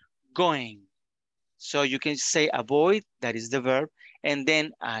avoid going. So you can say avoid, that is the verb, and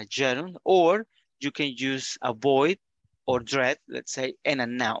then a gerund, or you can use avoid or dread, let's say, and a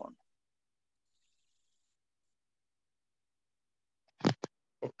noun.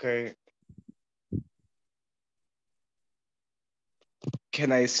 Okay.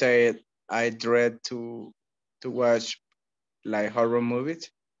 Can I say I dread to watch like horror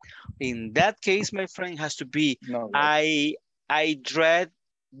movies? In that case, my friend, has to be No, I dread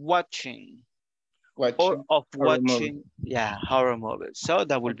watching or of horror movie. watching, yeah, horror movies. So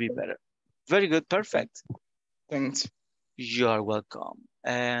that will be better. Very good, perfect. Thanks. You're welcome.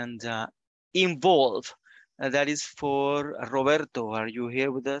 And involve, that is for Roberto. Are you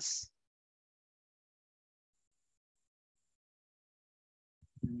here with us?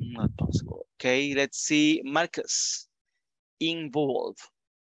 Not possible. Okay, let's see. Marcus, involve.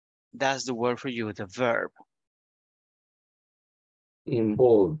 That's the word for you, the verb.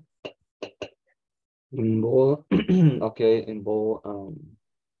 Involve. Involve. Okay, involve.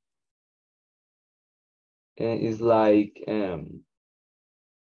 Is like a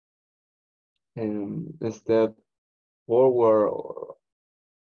step forward or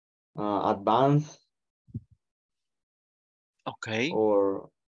advance. Okay. Or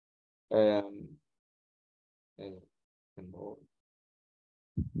involve.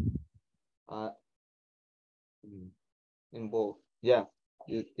 Involve. Yeah.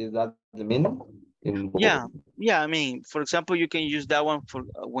 Is that the meaning? Involve. Yeah. I mean, for example, you can use that one for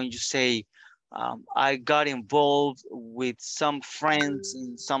when you say, I got involved with some friends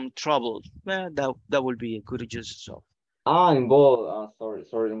in some trouble. Well, that would be a good use of. Involve.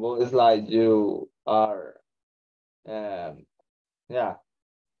 Sorry. Involve is like you are, yeah.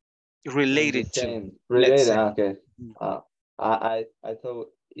 Related to. Related. Okay. I thought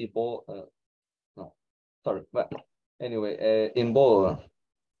involve. No, sorry, but anyway, involve.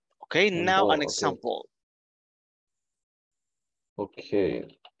 Okay, now an Okay. example. Okay.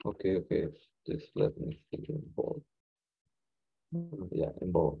 Just let me think. Involve. Yeah,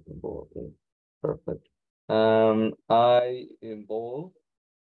 involve. Okay. Perfect. I involve.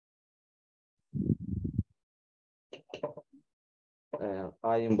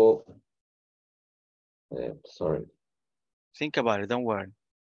 I involve. Sorry. Think about it. Don't worry.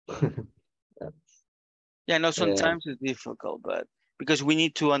 Yeah, no, sometimes it's difficult, but because we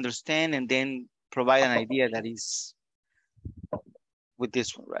need to understand and then provide an idea that is with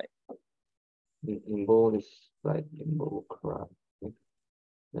this one, right? Involve is like involve, correct.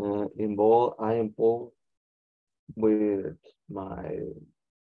 Involve. I involve with my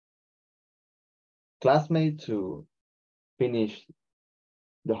classmate to finish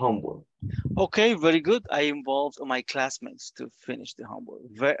the homework. Okay, very good. I involved my classmates to finish the homework.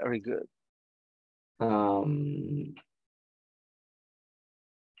 Very good.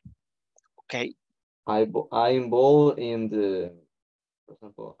 Okay. I involved in the, for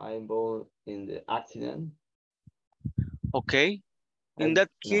example, I involved in the accident. Okay. In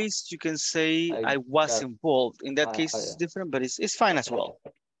that case, you can say I was involved. In that case, it's different, but it's fine as well.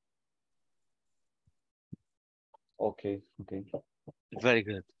 Okay. Very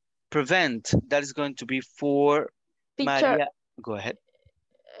good. Prevent, that is going to be for Teacher, Maria. Go ahead.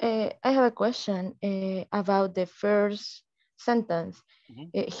 I have a question about the first sentence.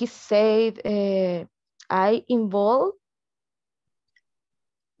 He said, I involved.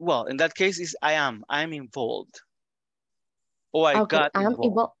 Well, in that case, is I'm involved. Or I got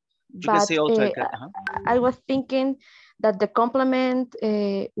involved. You can say also I got. I was thinking that the complement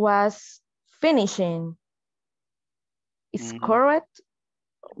was finishing. Is correct?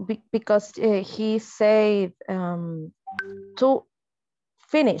 Because he said to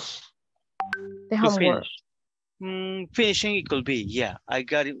finish the homework. Finishing, it could be, yeah. I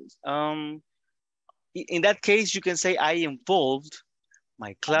got it. In that case, you can say I involved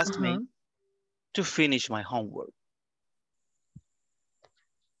my classmate to finish my homework.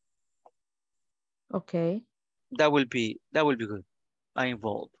 Okay. That will be good. I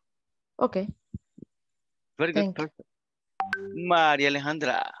involved. Okay. Very good. Perfect. Maria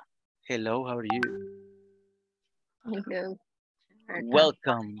Alejandra, hello, how are you? Hello.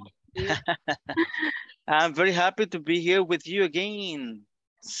 Welcome. I'm very happy to be here with you again.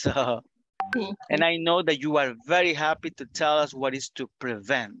 So, and I know that you are very happy to tell us what is to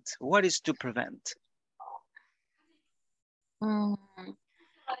prevent. What is to prevent? Mm,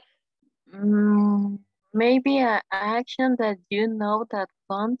 maybe an action that you know that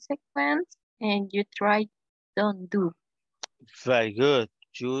consequence and you try don't do. Very good.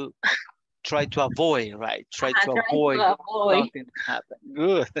 You try to avoid, right? Try to Try avoid to avoid. something happen.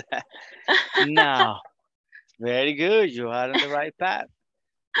 Good. Now, very good. You are on the right path.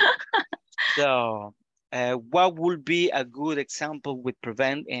 So, what would be a good example with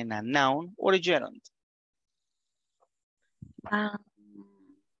prevent in a noun or a gerund? Um,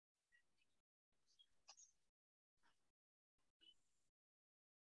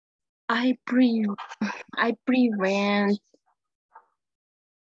 I pre I prevent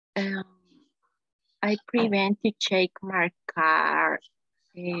um, I prevent to check my car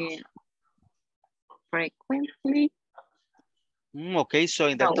frequently. Okay, so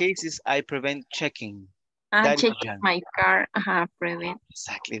in that No, case, is I prevent checking. I'm That is checking gerund. my car. Prevent.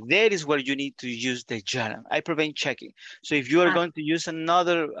 Exactly. That is where you need to use the gerund. I prevent checking. So if you are going to use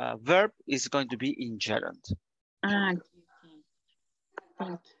another verb, it's going to be in gerund. Thank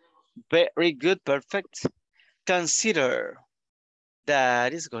you. Very good. Perfect. Consider.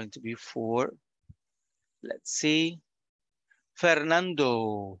 That is going to be for, let's see,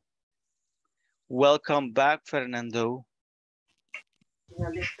 Fernando. Welcome back, Fernando.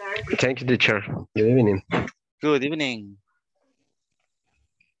 Thank you, teacher. Good evening. Good evening.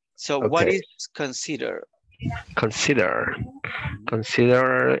 So what is consider? Consider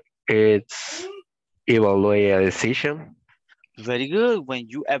it's evaluate a decision. Very good. When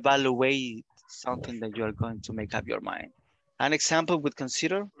you evaluate something that you are going to make up your mind. An example with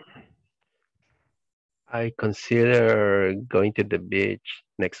consider? I consider going to the beach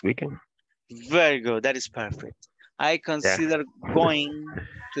next weekend. Very good. That is perfect. I consider going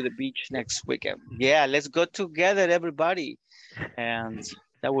to the beach next weekend. Yeah, let's go together, everybody. And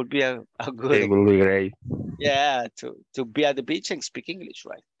that would be a good, It will be great. yeah, to be at the beach and speak English,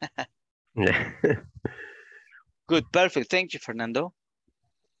 right? Yeah. Good, perfect. Thank you, Fernando.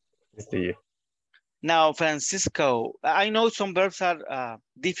 See you. Now, Francisco, I know some verbs are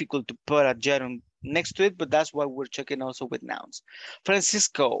difficult to put a gerund next to it, but that's why we're checking also with nouns.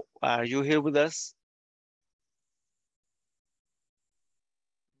 Francisco, are you here with us?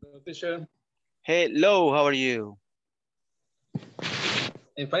 Hello, teacher. Hello, how are you?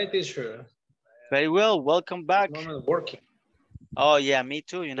 I'm fine, teacher. Very well, welcome back. Moment working. Oh yeah, me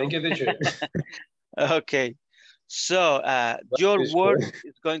too, you know. Thank you, teacher. Okay, so your word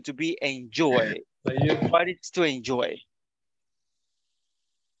is going to be enjoy. What is to enjoy?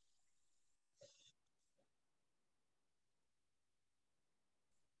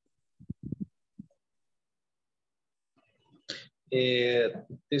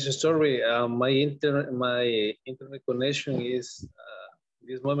 This story, my internet connection is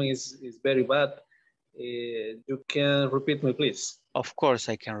this moment is very bad. You can repeat me, please. Of course,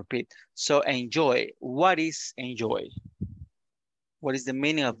 I can repeat. So enjoy. What is enjoy? What is the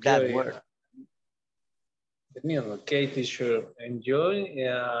meaning of that word? The meaning, okay, teacher. Enjoy.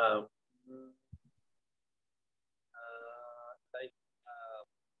 Like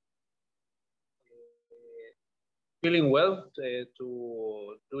feeling well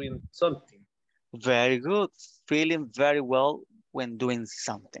to doing something. Very good. Feeling very well when doing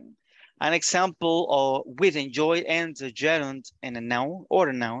something. An example of with enjoy ends a gerund and a noun or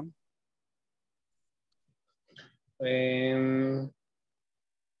a noun.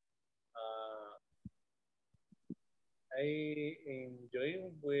 I enjoy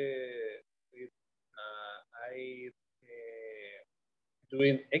with I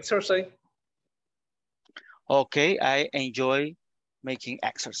doing exercise. Okay, I enjoy making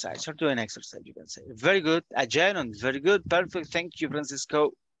exercise or doing exercise, you can say. Very good. A gerund, very good. Perfect. Thank you,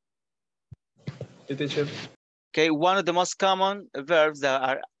 Francisco. Okay, one of the most common verbs that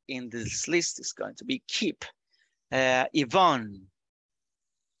are in this list is going to be keep. Yvonne,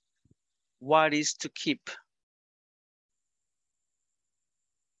 what is to keep?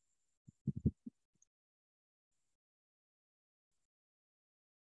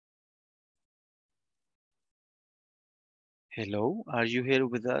 Hello, are you here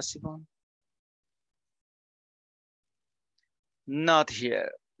with us, Yvonne? Not here.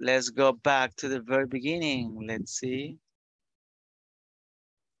 Let's go back to the very beginning. Let's see.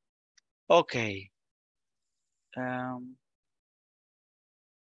 Okay.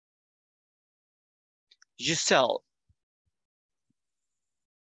 Giselle.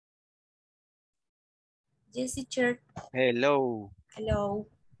 Yes, teacher. Hello. Hello.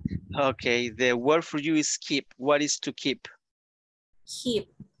 Okay, the word for you is keep. What is to keep? Keep.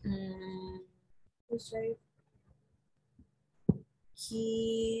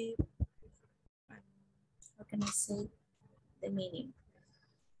 Keep. How can I say? the meaning.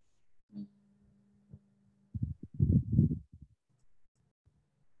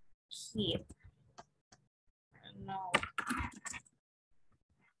 Keep. No.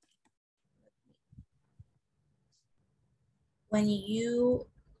 When you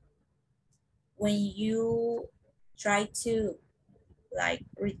try to like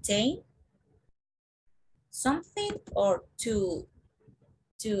retain something or to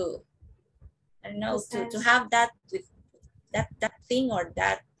I don't know, to have that with that thing or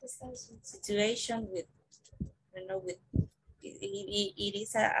that situation with, I don't know, with it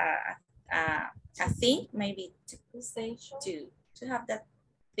is a thing, maybe to have that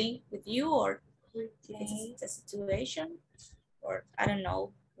thing with you, or it's a situation, or I don't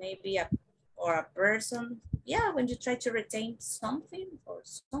know, maybe a person. Yeah, when you try to retain something or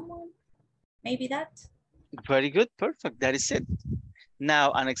someone, maybe that. Very good, perfect, that is it.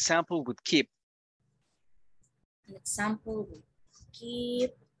 Now an example with keep. An example with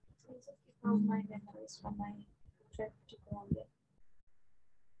keep. My memories from my trip to Colombia.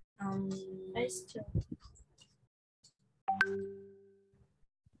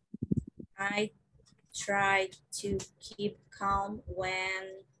 I try to keep calm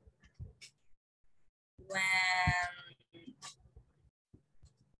when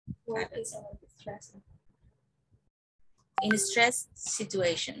in stress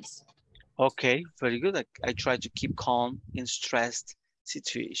situations. Okay, very good. I try to keep calm in stressed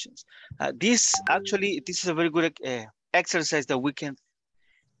situations. This is a very good exercise that we can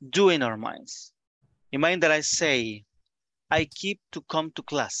do in our minds. Imagine that I say, I keep to come to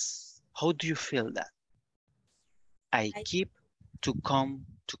class. How do you feel that? I keep to come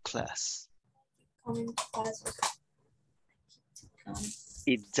to class.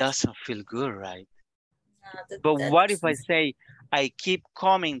 It doesn't feel good, right? But what if I say, I keep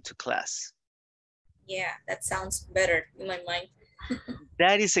coming to class? Yeah, that sounds better in my mind.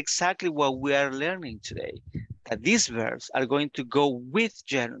 That is exactly what we are learning today. That these verbs are going to go with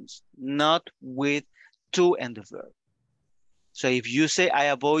gerunds, not with to and the verb. So if you say, I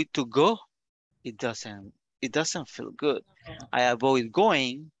avoid to go, it doesn't feel good. I avoid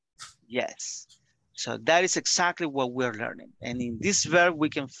going, yes. So that is exactly what we're learning. And in this verb, we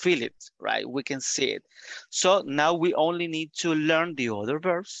can feel it, right? We can see it. So now we only need to learn the other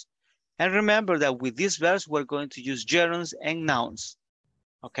verbs. And remember that with these verbs, we're going to use gerunds and nouns,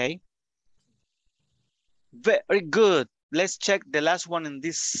 okay? Very good. Let's check the last one in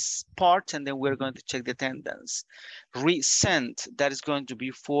this part, and then we're going to check the attendance. Resent, that is going to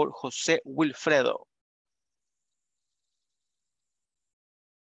be for Jose Wilfredo.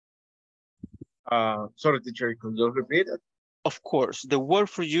 Sorry, teacher, could you repeat it? Of course, the word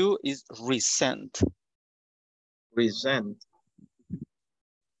for you is resent. Resent.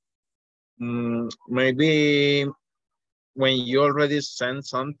 Maybe when you already sent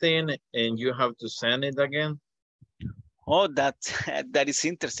something and you have to send it again. Oh, that is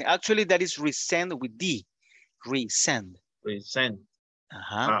interesting. Actually, that is resend with D. Resend. Resent.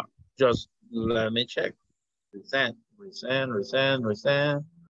 Just let me check. Resent, resent, resent, resent.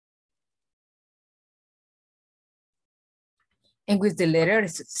 And with the letter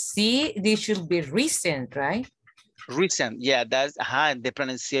C, this should be recent, right? Recent, yeah, that's the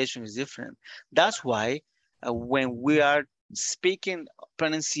pronunciation is different. That's why when we are speaking,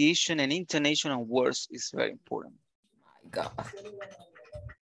 pronunciation and intonation on words is very important. My God.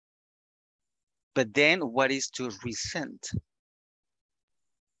 But then what is to resent?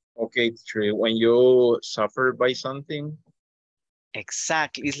 Okay, true. When you suffer by something.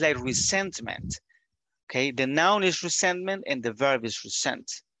 Exactly, it's like resentment. Okay, the noun is resentment and the verb is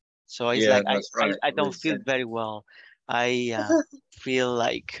resent. So it's like I don't feel very well. I feel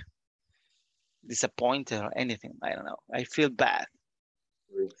like disappointed or anything. I don't know. I feel bad.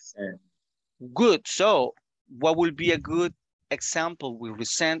 Resent. Good. So what will be a good example with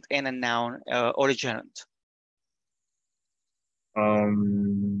resent and a noun or a gerund?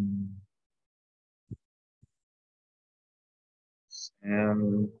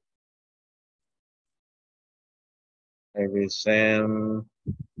 I resent.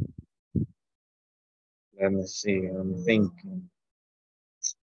 Let me see. I'm thinking.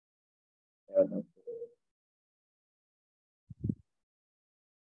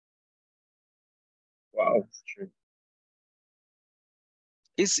 Wow, true.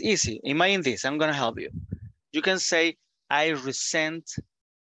 It's easy. Imagine this. I'm gonna help you. You can say, I resent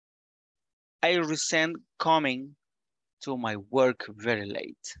coming to my work very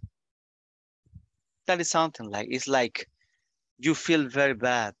late. That is something like, it's like you feel very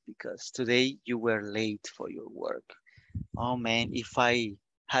bad because today you were late for your work. Oh man, if I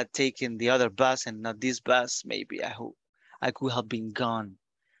had taken the other bus and not this bus, maybe I could have been gone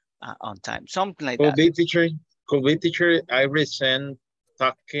on time. Something like Could that. be teacher. Could be teacher. I resent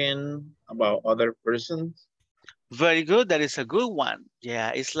talking about other persons. Very good. That is a good one.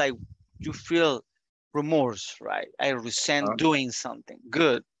 Yeah, it's like you feel remorse, right? I resent doing something.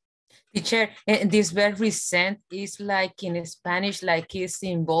 Good. Teacher, this verb resent is like in Spanish, like it's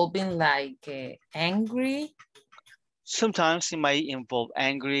involving like angry. Sometimes it might involve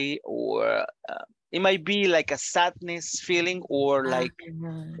angry, or it might be like a sadness feeling, or like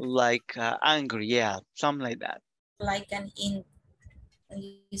angry. Yeah, something like that. Like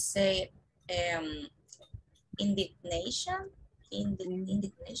you say indignation.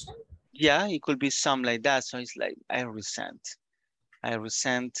 Indignation. Yeah, it could be something like that. So it's like I resent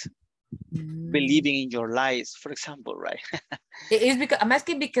believing in your lies, for example, right? It is because I'm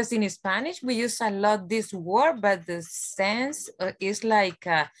asking because in Spanish we use a lot this word, but the sense is like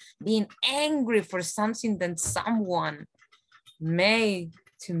being angry for something that someone made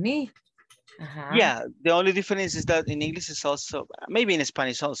to me. Yeah, the only difference is that in English is also, maybe in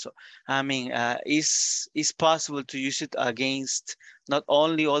Spanish also, I mean, it's possible to use it against not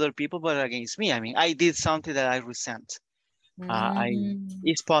only other people, but against me. I mean, I did something that I resent.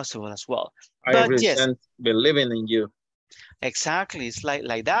 It's possible as well. I resent believing in you. Exactly. It's like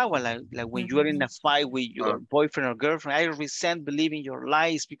that one, like when you are in a fight with your boyfriend or girlfriend, I resent believing your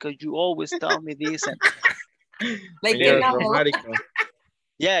lies because you always tell me this. And like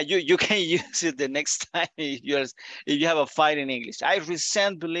yeah, you can use it the next time if you have a fight in English. I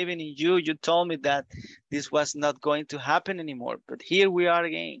resent believing in you. You told me that this was not going to happen anymore, but here we are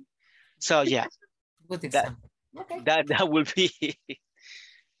again. So yeah, that will be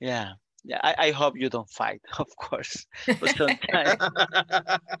yeah. I hope you don't fight, of course. But sometimes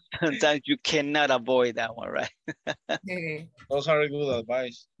you cannot avoid that one, right? Those are good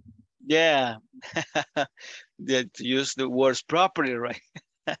advice. Yeah. To use the words properly, right?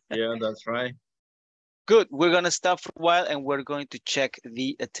 Yeah, that's right. Good. We're going to stop for a while and we're going to check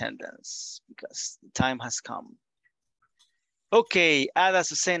the attendance because the time has come. Okay, Ada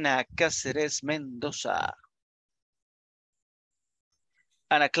Susana Cáceres Mendoza.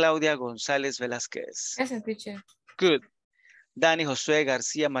 Ana Claudia González Velázquez. Present, teacher. Good. Dani Josué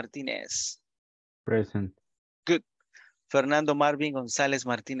García Martínez. Present. Good. Fernando Marvin González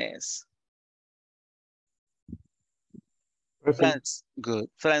Martínez. Good.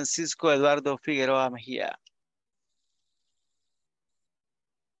 Francisco Eduardo Figueroa Mejía.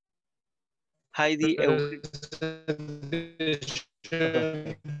 Heidi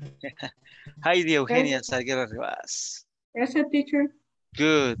Eugenia Salguero Rivas. Present, teacher.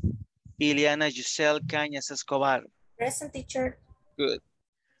 Good. Ileana Giselle Cañas Escobar. Present, teacher. Good.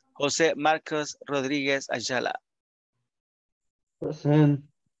 José Marcos Rodríguez Ayala. Present.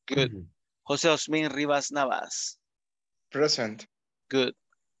 Good. José Osmin Rivas Navas. Present. Good.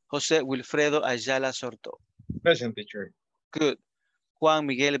 José Wilfredo Ayala Sorto. Present, teacher. Good. Juan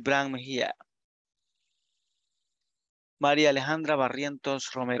Miguel Bran Mejía. María Alejandra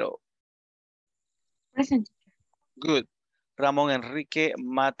Barrientos Romero. Present. Good. Ramón Enrique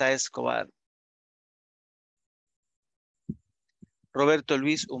Mata Escobar. Roberto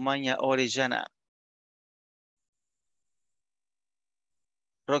Luis Umaña Orellana.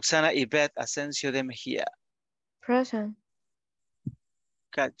 Roxana Ivette Asensio de Mejía. Present.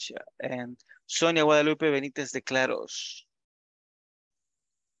 Gotcha. And Sonia Guadalupe Benítez de Claros.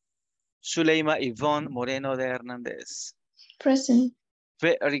 Zuleima Ivonne Moreno de Hernández. Present.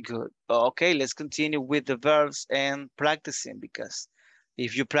 Very good. Okay, let's continue with the verbs and practicing because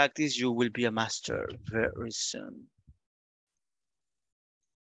if you practice, you will be a master very soon.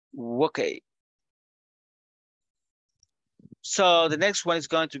 Okay. So the next one is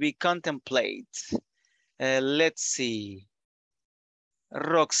going to be contemplate. Let's see.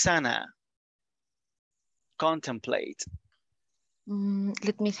 Roxana. Contemplate.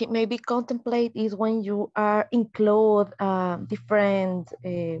 Let me see. Maybe contemplate is when you are include different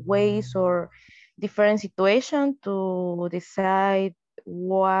ways or different situation to decide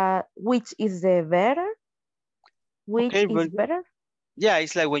which is the better. Which is better. Yeah,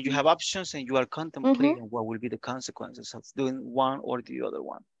 it's like when you have options and you are contemplating what will be the consequences of doing one or the other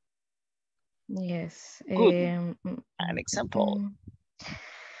one. Yes. Good. An example.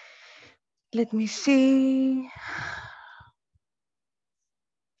 Let me see.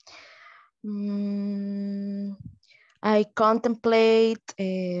 I contemplate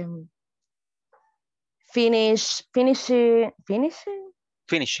finishing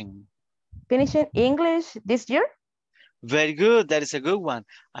English this year. Very good. That is a good one.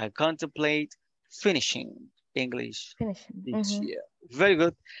 I contemplate finishing English this year. Very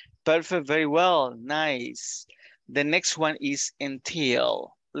good. Perfect. Very well. Nice. The next one is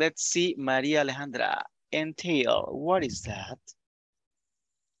entail. Let's see, Maria Alejandra. Entail, what is that?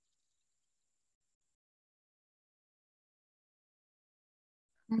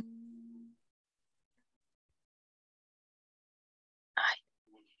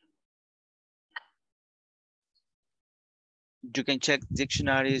 You can check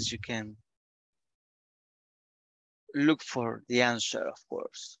dictionaries, you can look for the answer, of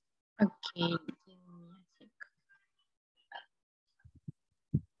course. Okay.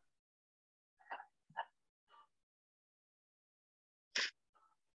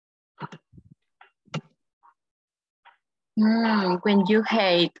 When you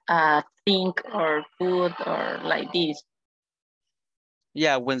hate a thing or food or like this.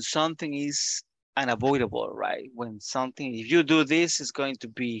 Yeah, when something is unavoidable, right? When something, if you do this, it's going to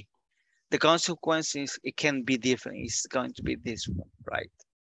be, the consequences, it can be different. It's going to be this one, right?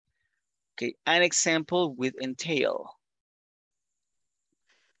 Okay, an example with entail.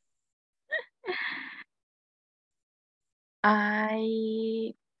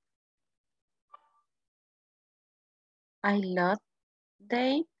 I love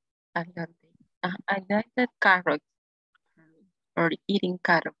they. I love they. I like the carrot or eating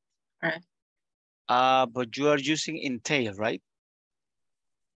carrot. Right? But you are using entail, right?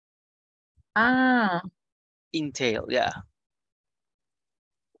 Ah, Entail, yeah.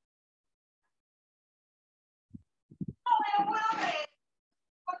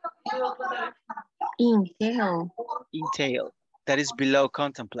 entail. Entail, that is below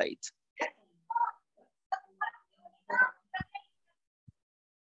contemplate.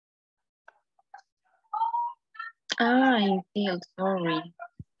 Ah, entail. Sorry.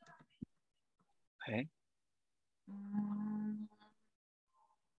 Okay.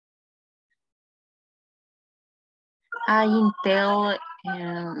 I entail.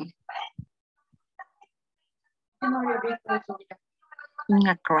 In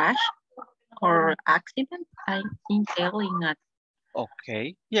a crash or accident, I entail in a.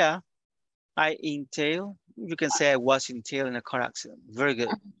 Okay, yeah. I entail, you can say I was entailed in a car accident. Very good.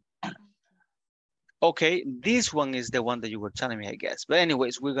 Okay, this one is the one that you were telling me, I guess. But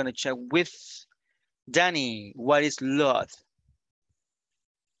anyways, we're gonna check with Danny. What is loath?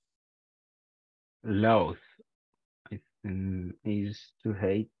 Loath is to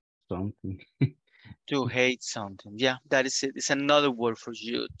hate something. To hate something. Yeah, that is it. It's another word for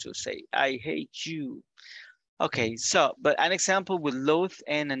you to say, I hate you. Okay, so, but an example with loath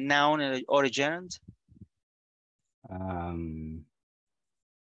and a noun or a gerund? Mm,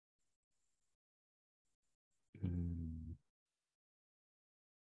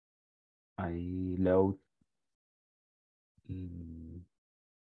 I loathe.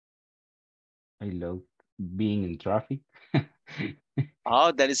 I loathe being in traffic.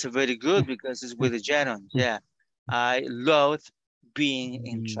 Oh, that is a very good because it's with a gerund. Yeah, I loathe being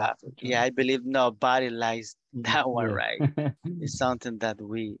in traffic. Yeah, I believe nobody likes that one, Yeah. right? It's something that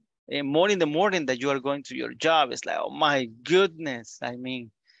we, more in the morning that you are going to your job, it's like, oh my goodness. I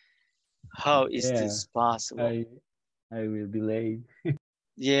mean, how is Yeah, this possible? I will be late.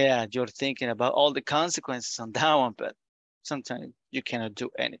 Yeah, you're thinking about all the consequences on that one, but sometimes you cannot do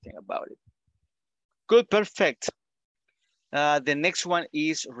anything about it. Good, perfect. The next one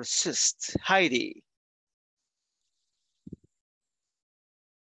is resist. Heidi.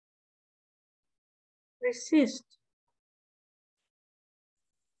 Resist.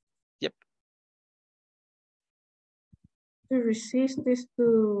 Yep. To resist is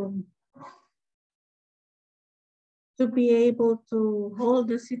to be able to hold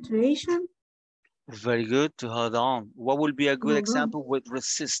the situation. Very good, to hold on. What would be a good Hold on. example with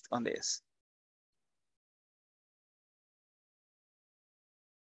resist on this?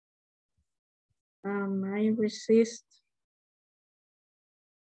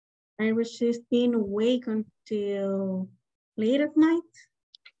 I resist being awake until late at night.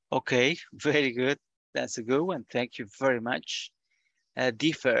 Okay, very good. That's a good one. Thank you very much.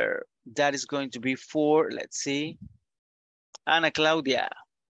 Differ. That is going to be for, let's see, Ana Claudia.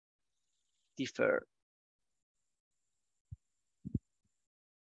 Differ.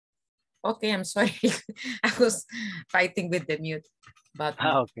 Okay, I'm sorry. I was fighting with the mute button.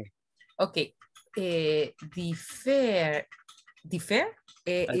 Okay. Okay. Differ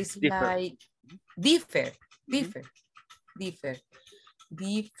is differ. like differ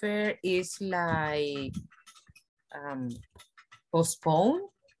is like postpone.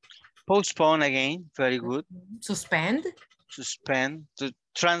 Postpone again. Very good. Suspend. Suspend. To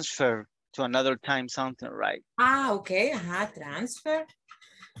transfer to another time something, right? Ah, okay. Transfer.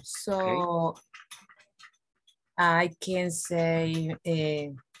 So okay. I can say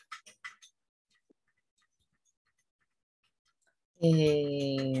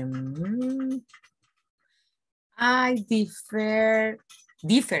I differ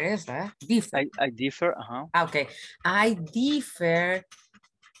is right? Differ. I differ, Okay. I differ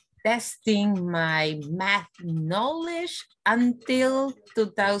testing my math knowledge until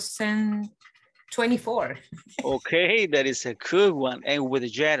 2024. Okay, that is a good one. And with a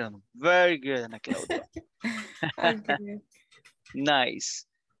gerund. Very good, Ana Claudia. Okay. Nice.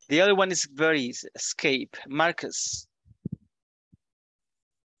 The other one is very easy. Escape. Marcus.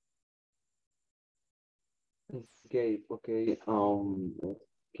 Escape, okay.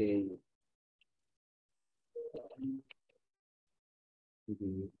 Escape.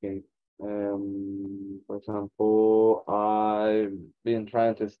 Okay. For example, I've been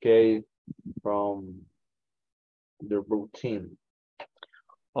trying to escape from the routine.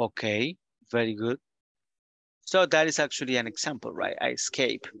 Okay, very good. So that is actually an example, right? I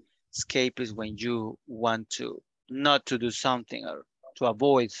escape. Escape is when you want to not to do something or to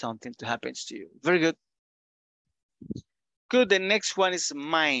avoid something to happen to you. Very good. Good. The next one is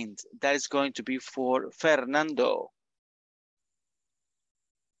mind. That is going to be for Fernando.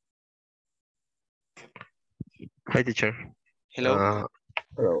 Hi, teacher. Hello.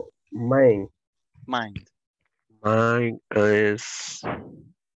 Hello. Mine. Mind. Mine is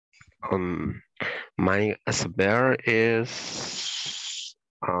mine as a bear is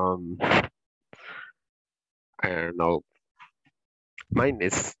I don't know. Mine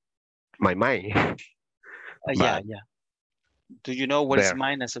is my mind. Yeah. Do you know what is Bear.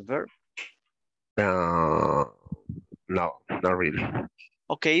 mind as a verb? No, not really.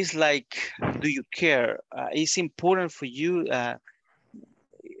 Okay, it's like, do you care? It's important for you.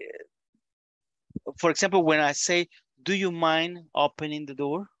 For example, when I say, do you mind opening the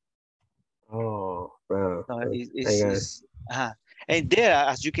door? Oh, well, I guess. And there,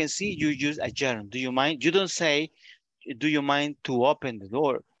 as you can see, you use a gerund. Do you mind? You don't say, do you mind to open the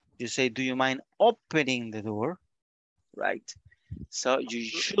door? You say, do you mind opening the door? Right? So you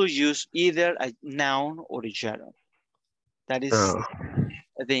should use either a noun or a gerund. That is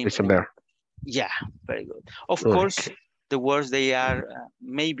It's a bear. Yeah, very good. Of course, the words they are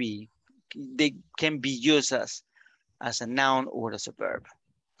maybe they can be used as a noun or as a verb.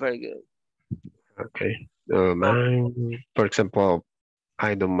 Very good. Okay. Mine, for example,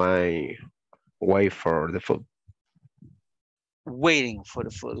 I don't mind wait for the food. Waiting for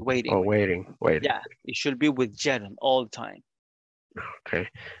the food. Waiting. Oh, waiting. Yeah, it should be with gerund all the time. Okay,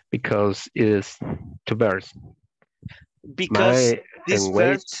 because it is two verbs. Because these and wait.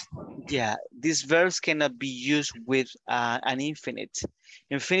 verbs, these verbs cannot be used with an infinite.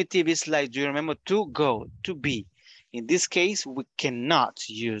 Infinitive is like, do you remember to go, to be? In this case, we cannot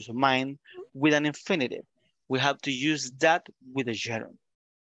use mind with an infinitive. We have to use that with a gerund.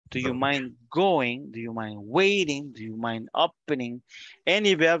 Do you mind going? Do you mind waiting? Do you mind opening?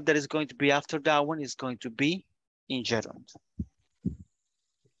 Any verb that is going to be after that one is going to be in gerund.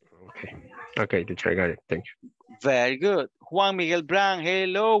 Okay, teacher, I got it. Thank you. Very good. Juan Miguel Brand,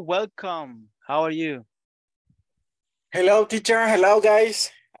 hello, welcome. How are you? Hello, teacher. Hello,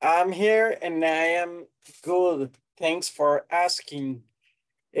 guys. I'm here and I am good. Thanks for asking.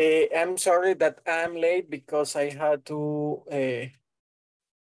 I'm sorry that I'm late because I had to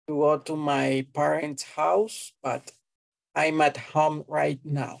go to my parents' house, but I'm at home right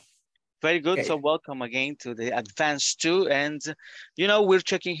now. Very good. So welcome again to the advanced 2. And, you know, we're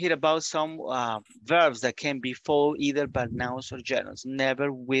checking here about some verbs that can be followed either by nouns or gerunds,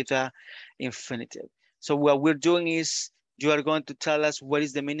 never with a infinitive. So what we're doing is you are going to tell us what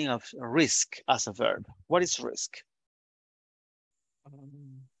is the meaning of risk as a verb. What is risk?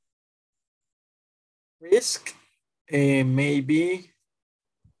 Risk, maybe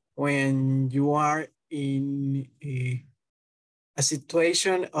when you are in a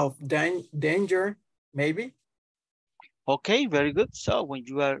situation of danger, maybe. Okay, very good. So when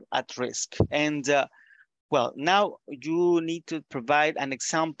you are at risk. And well, now you need to provide an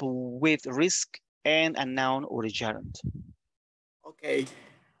example with risk and a noun or a gerund. Okay,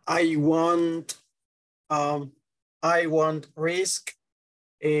 I want risk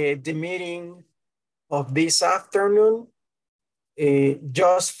the meeting of this afternoon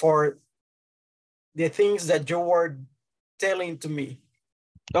just for the things that you were telling to me.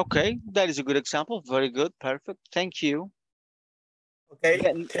 Okay, that is a good example. Very good, perfect. Thank you. Okay,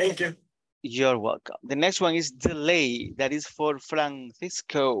 thank you. You're welcome. The next one is delay. That is for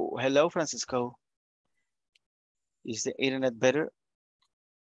Francisco. Hello, Francisco. Is the internet better?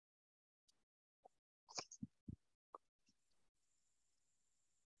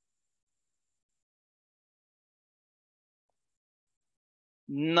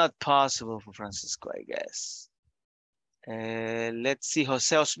 Not possible for Francisco, I guess. Let's see,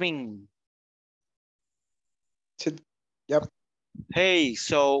 Jose Osmin. Yep. Hey,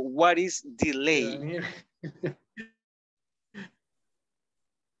 so what is delay? Yeah,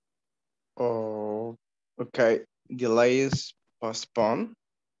 Oh, okay. Delay is postpone.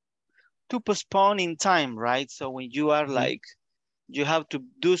 To postpone in time, right? So when you are like, you have to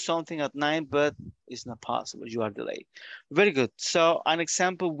do something at night, but it's not possible. You are delayed. Very good. So an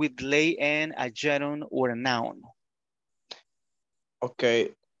example with delay and a gerund or a noun. Okay.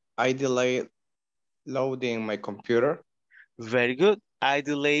 I delayed loading my computer. Very good. I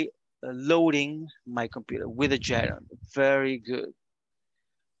delay loading my computer with a gerund. Very good.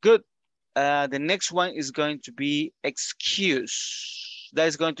 Good. The next one is going to be excuse. That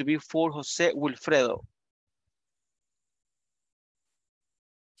is going to be for Jose Wilfredo.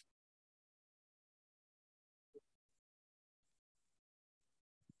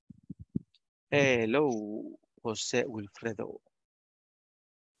 Hello, Jose Wilfredo.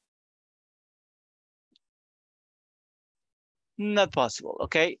 Not possible.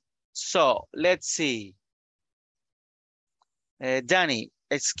 Okay. So let's see. Danny,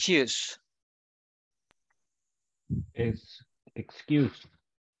 excuse. Excuse.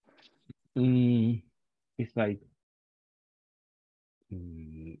 It's like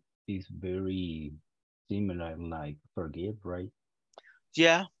it's very similar, like forgive, right?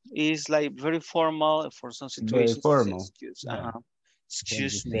 Yeah, it's like very formal for some Very situations. formal. Excuse. Yeah. When you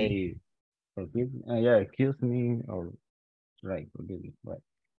Excuse me. say forgive, yeah, excuse me, or right, forgive me, right?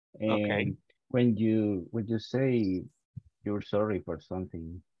 Okay. And when you say you're sorry for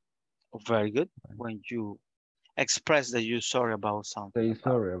something, Very good. When you express that you're sorry about something. say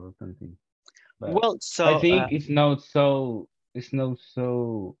sorry about something. But Well, I so think it's not so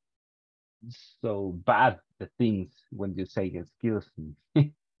bad the things when you say excuse me.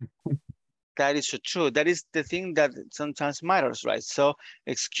 that is so true. That is the thing that sometimes matters, right? So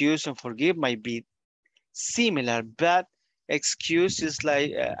excuse and forgive might be similar, but excuse is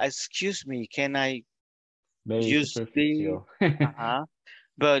like, excuse me, can I Very use the, superficial.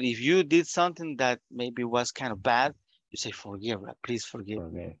 But if you did something that maybe was kind of bad, you say forgive, right? Please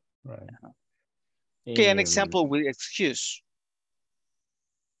forgive me. Okay, right. Okay, an example with excuse.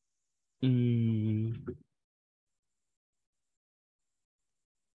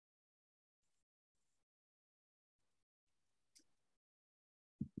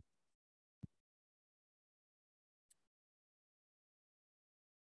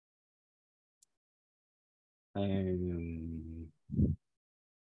 Um,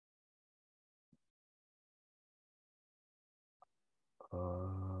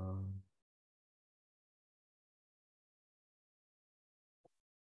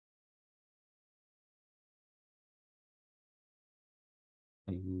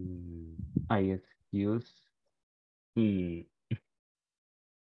 I excuse. Hmm.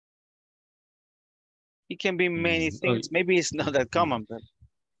 It can be many Oh, things. Maybe it's not that common, but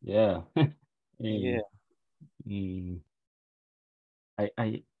yeah. yeah.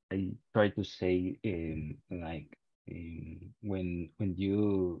 I try to say like when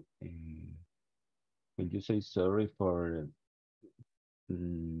you say sorry for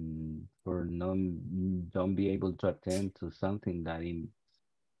don't be able to attend to something that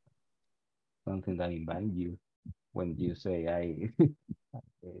invite you, when you say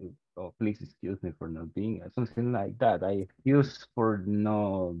oh, please excuse me for not being something like that. I excuse for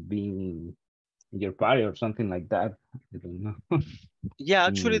not being in your party or something like that. I don't know. Yeah,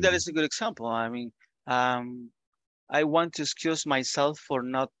 actually, that is a good example. I mean, I want to excuse myself for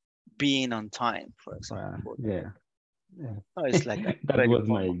not being on time, for example. Yeah. Yeah. Oh, it's like a That very was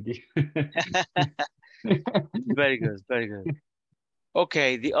my formal. idea. Very good, very good.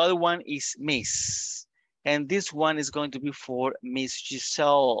 Okay, the other one is Miss. And this one is going to be for Miss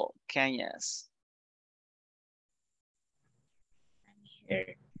Giselle Cañas. I'm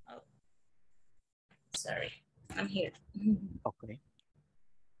here. Oh, sorry. I'm here. Okay.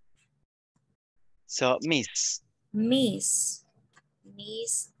 So, Miss. Miss.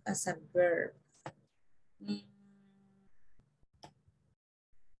 Miss as a verb.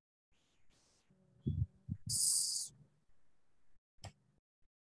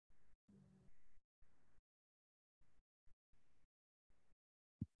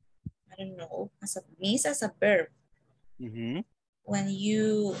 I don't know. As a miss as a verb. When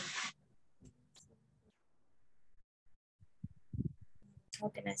you, how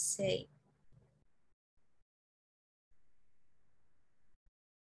can I say?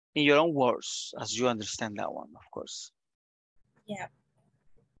 In your own words, as you understand that one, of course. Yeah.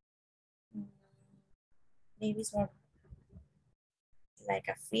 Maybe it's more like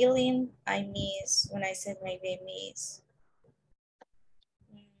a feeling I miss when I said maybe I miss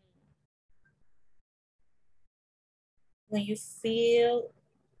when you feel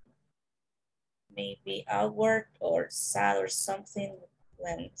maybe awkward or sad or something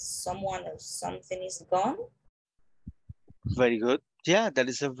when someone or something is gone. Very good. Yeah, that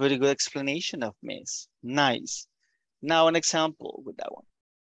is a very good explanation of miss. Nice. Now an example with that one.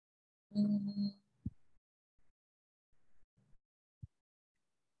 Mm.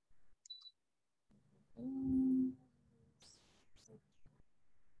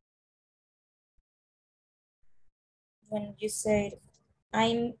 When you said,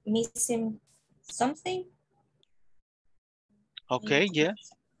 I'm missing something. Okay, yeah.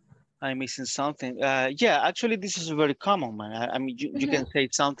 I'm missing something. Yeah, actually, this is very common, man. I mean, you can say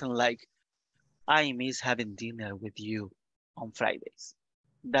something like, I miss having dinner with you on Fridays.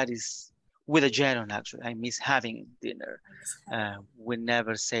 That is with a gerund, actually. I miss having dinner. We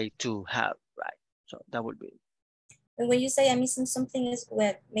never say to have, right? So that would be. And when you say I'm missing something is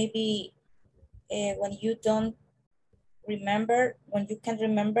when maybe when you don't remember, when you can't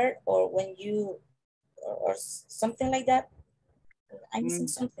remember, or when you, or something like that. I'm missing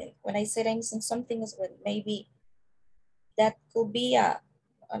something. When I said I'm missing something is when maybe that could be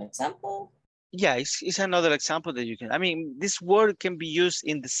an example. Yeah, it's another example that you can, I mean, this word can be used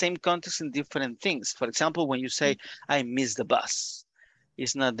in the same context in different things. For example, when you say, I miss the bus,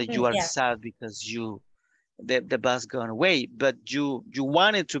 it's not that you are Yeah. sad because the bus gone away, but you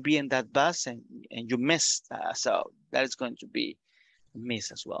wanted to be in that bus and you missed. So that is going to be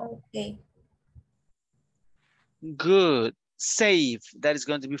miss as well. Okay. Good. Save. That is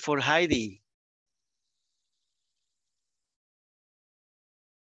going to be for Heidi.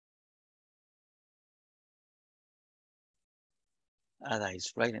 That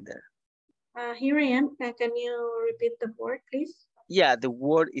is right in there. Here I am. Can you repeat the word, please? Yeah, the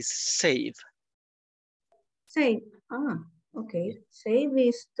word is save. Save. Okay. Save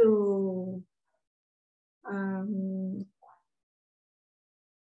is to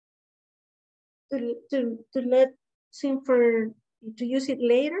let for to use it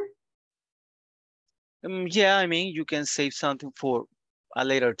later. Yeah, I mean, you can save something for a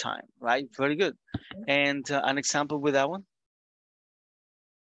later time, right? Very good. And an example with that one?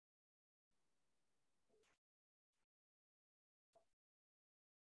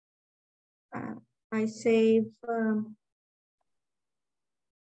 I save,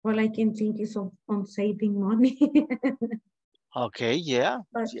 well, I can think is on saving money. Okay, yeah.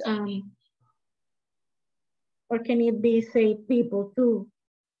 But, or can it be save people too?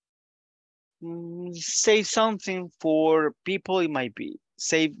 Save something for people, it might be.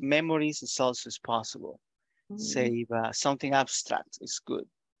 Save memories is also possible. Save something abstract is good.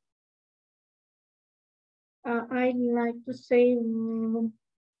 I like to save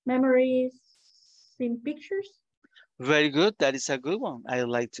memories in pictures. Very good. That is a good one. I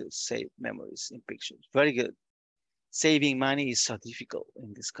like to save memories in pictures. Very good. Saving money is so difficult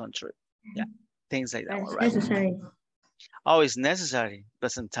in this country. Yeah, things like that one, right? Necessary. Oh, it's necessary,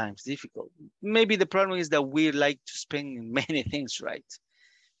 but sometimes difficult. Maybe the problem is that we like to spend many things, right?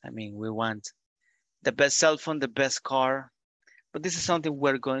 I mean, we want the best cell phone, the best car, but this is something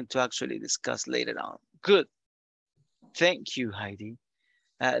we're going to actually discuss later on. Good. Thank you, Heidi.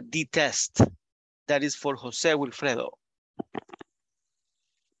 Detest. That is for Jose Wilfredo.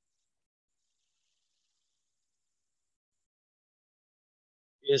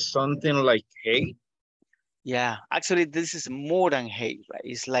 Is something like hate? Yeah, actually, this is more than hate, right?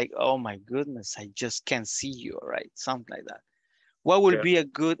 It's like, oh my goodness, I just can't see you, right? Something like that. What would be a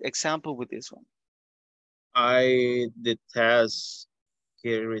good example with this one? I detest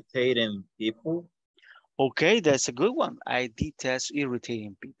irritating people. Okay, that's a good one. I detest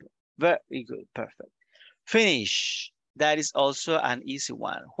irritating people. Very good, perfect. Finish. That is also an easy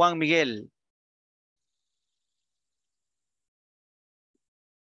one. Juan Miguel.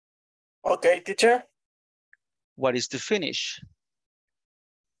 Okay, teacher. What is to finish?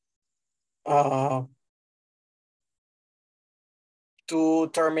 To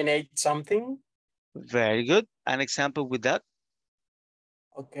terminate something. Very good. An example with that?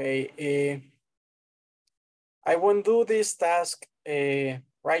 Okay. I won't do this task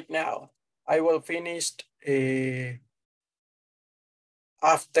right now. I will finish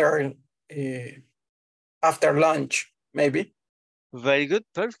after lunch, maybe. Very good.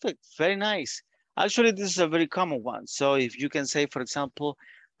 Perfect. Very nice. Actually, this is a very common one. So if you can say, for example,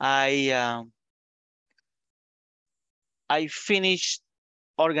 I finished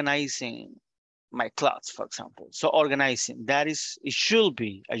organizing my clothes, for example. So organizing, it should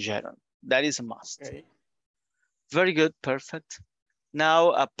be a gerund. That is a must. Okay. Very good. Perfect.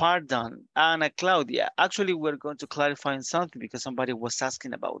 Now, pardon, Ana Claudia. Actually, we're going to clarify something because somebody was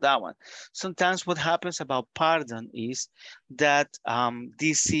asking about that one. Sometimes what happens about pardon is that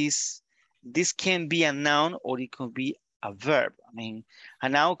this can be a noun or it could be a verb. I mean, a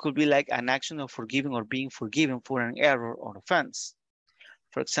noun could be like an action of forgiving or being forgiven for an error or offense.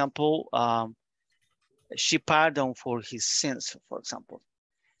 For example, she pardoned for his sins, for example.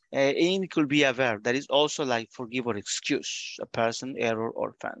 And it could be a verb that is also like forgive or excuse a person, error,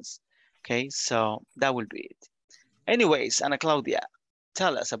 or offense. Okay, so that will be it. Anyways, Ana Claudia,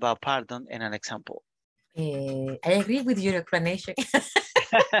 tell us about pardon and an example. I agree with your explanation.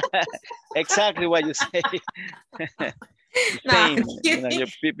 Exactly what you say. No, Same. You know,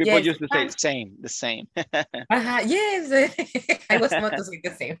 people yes, used to say same, the same. yes, I was about to say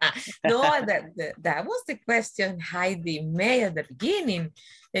the same. No, that was the question Heidi made at the beginning,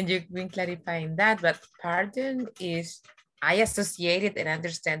 and you've been clarifying that. But pardon is, I associated and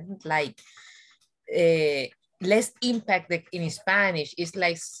understand like less impact in Spanish. It's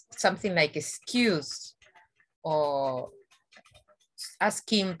like something like excuse or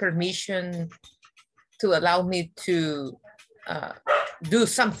asking permission to allow me to do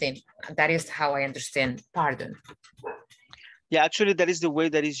something. That is how I understand pardon. Yeah, actually, that is the way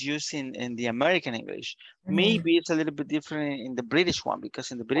that is used in the American English. Maybe it's a little bit different in the British one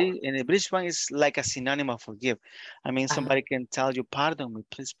because in the British one, it's like a synonym of forgive. I mean, somebody can tell you, pardon me,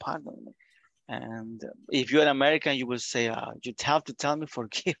 please pardon me. And if you're an American, you will say, you have to tell me,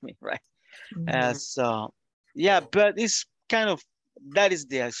 forgive me, right? So, yeah, but it's kind of, that is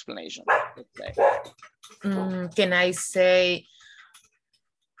the explanation. Can I say,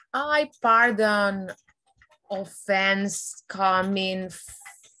 I pardon offense coming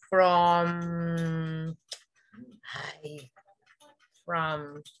from,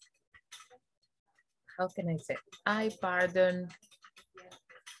 how can I say? I pardon,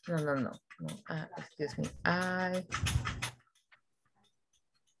 no. Excuse me. I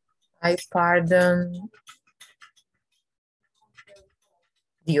pardon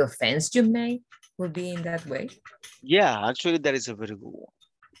the offense you made would be in that way. Yeah, actually, that is a very good one.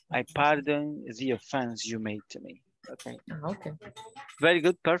 I pardon the offense you made to me. Okay. Okay. Very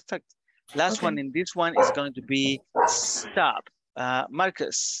good. Perfect. Last one in this one is going to be stop.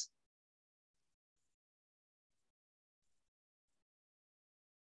 Marcus.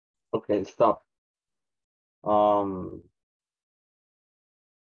 Okay, stop. For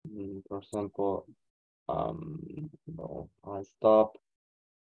example, no, I stop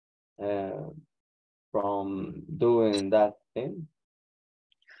from doing that thing.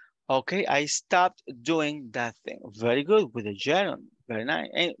 Okay, I stopped doing that thing. Very good with the gerund. Very nice.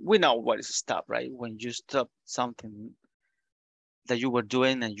 And we know what is stop, right? When you stop something that you were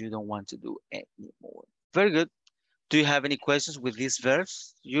doing and you don't want to do anymore. Very good. Do you have any questions with these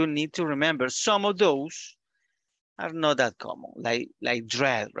verbs? You need to remember some of those are not that common, like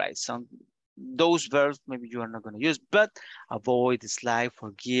dread, right? Those verbs maybe you are not going to use, but avoid, dislike,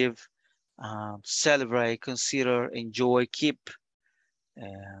 forgive, celebrate, consider, enjoy, keep.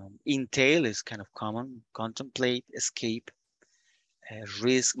 Entail is kind of common. Contemplate, escape,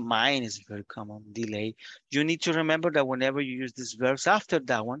 risk, mind is very common. Delay. You need to remember that whenever you use these verbs after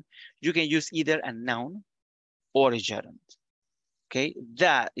that one, you can use either a noun or a gerund. Okay,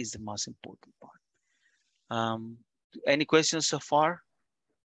 that is the most important part. Any questions so far?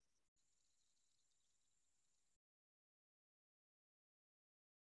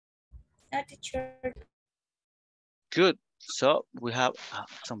 Good. So we have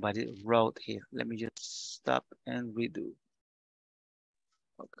somebody wrote here. Let me just stop and redo.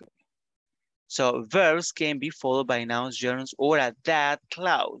 Okay. So verbs can be followed by nouns, gerunds, or a that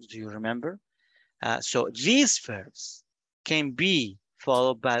clause. Do you remember? So these verbs can be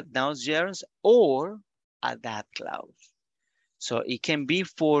followed by nouns, gerunds, or a that clause. So it can be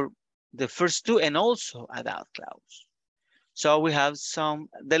for the first two and also a that clause. So we have some,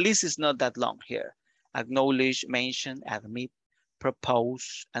 the list is not that long here. Acknowledge, mention, admit,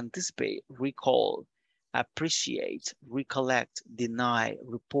 propose, anticipate, recall, appreciate, recollect, deny,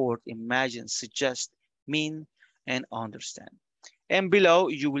 report, imagine, suggest, mean, and understand. And below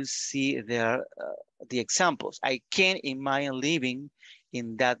you will see there the examples. I can't imagine living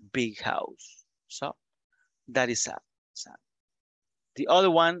in that big house. So that is sad. The other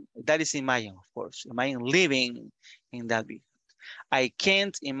one, that is imagine, of course. Imagine living in that big house. I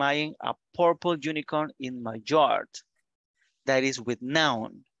can't imagine a purple unicorn in my yard. That is with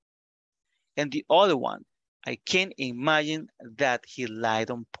noun. And the other one, I can't imagine that he lied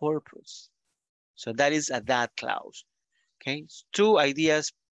on purpose. So that is a that clause. Okay, two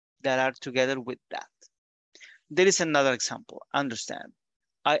ideas that are together with that. There is another example, understand.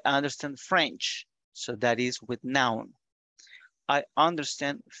 I understand French, so that is with noun. I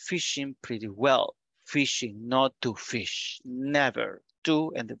understand fishing pretty well. Fishing, not to fish, never.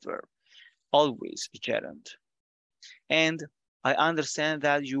 To and the verb, always gerund. And I understand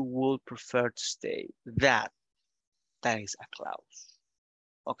that you would prefer to stay. That is a clause,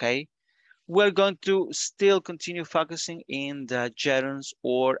 okay? We're going to still continue focusing in the gerunds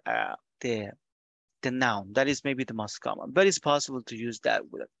or the noun. That is maybe the most common, but it's possible to use that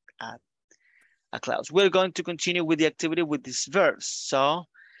with a clause. We're going to continue with the activity with these verbs. So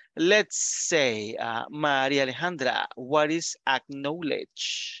let's say, Maria Alejandra, what is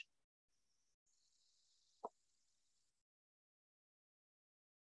acknowledge?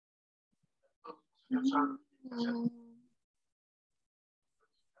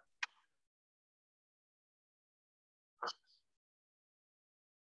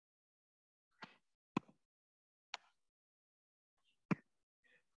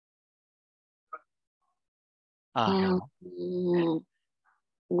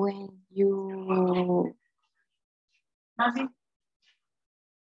 When you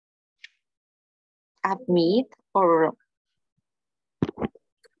admit or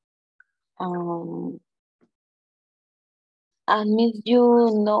admit you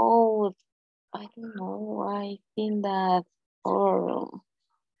know, I don't know, I think that, or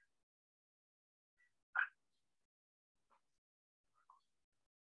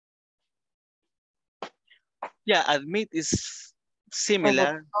Yeah, admit is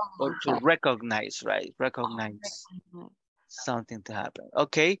similar or to recognize, right? Recognize something to happen.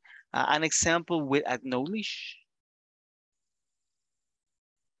 Okay, an example with acknowledge.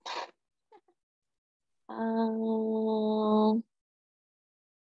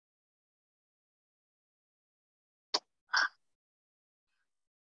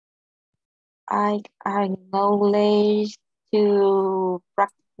 I acknowledge to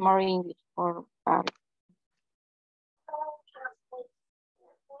practice more English or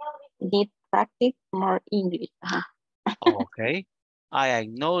need practice more English. Okay, I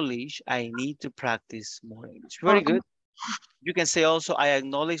acknowledge I need to practice more English. Very good. You can say also, I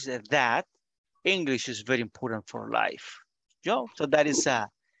acknowledge that English is very important for life. So that is a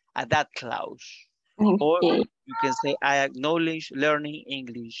that clause. Or you can say, I acknowledge learning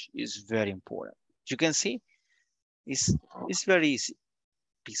English is very important. You can see, it's very easy.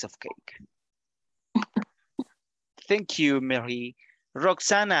 Piece of cake. Thank you, Mary.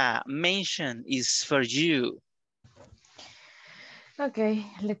 Roxana, mention is for you. Okay,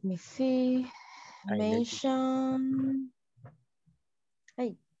 let me see. Mention.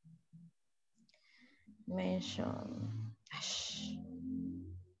 Hey. Mention.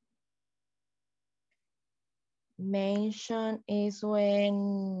 Mention is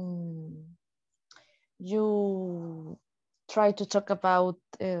when you try to talk about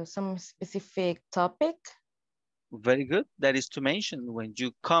some specific topic. Very good. That is to mention when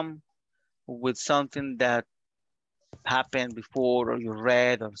you come with something that happened before or you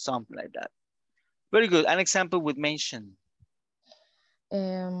read or something like that. Very good. An example with mention.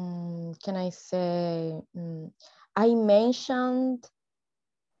 Can I say, I mentioned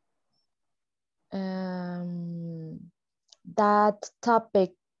that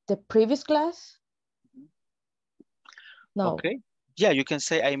topic the previous class? No. Okay. Yeah, you can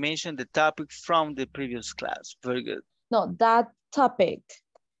say I mentioned the topic from the previous class. Very good. No, that topic.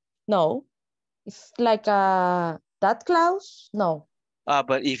 No. It's like that clause? No.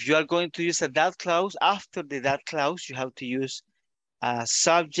 But if you are going to use a that clause, after the that clause, you have to use a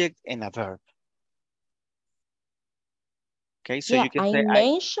subject and a verb. Okay, so yeah, you can I say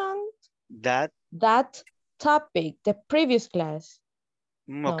mentioned that topic, the previous class.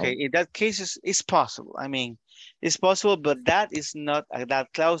 Okay, No. in that case, it's possible. I mean, it's possible, but that is not a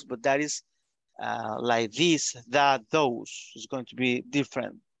that clause, but that is like this, that, those. It's going to be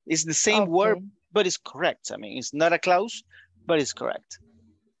different. It's the same word, but it's correct. I mean, it's not a clause, but it's correct.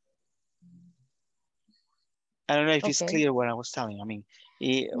 I don't know if it's clear what I was telling. I mean,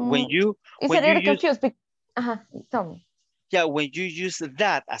 when you confused. Tell me. Yeah, when you use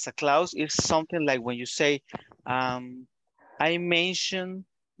that as a clause, it's something like when you say, I mentioned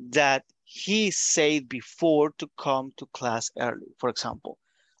that he said before to come to class early, for example.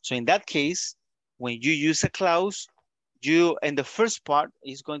 So in that case, when you use a clause, in the first part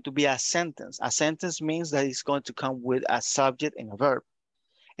is going to be a sentence. A sentence means that it's going to come with a subject and a verb.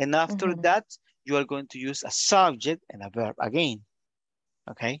 And after that, you are going to use a subject and a verb again.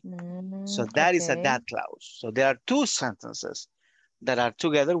 Okay? So that is a that clause. So there are two sentences that are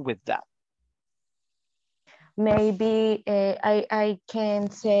together with that. Maybe I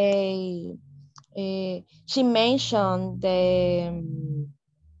can say She mentioned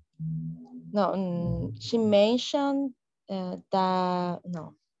she mentioned that,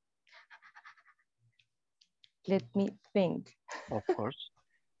 no, let me think. Of course.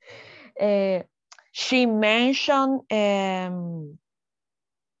 She mentioned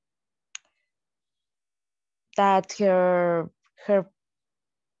that her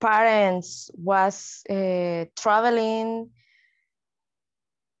parents was traveling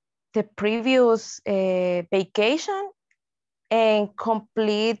the previous vacation and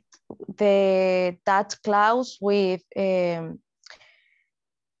complete that clause with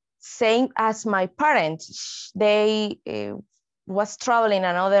same as my parents. They was traveling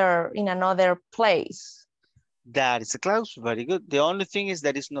in another place. That is a clause. Very good. The only thing is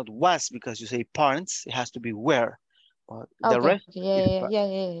that it's not was because you say parents. It has to be were. But the Okay. rest.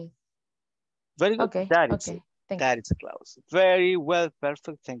 Yeah. Very good. Okay. That is Okay. it. Thank That is a clause. Very well.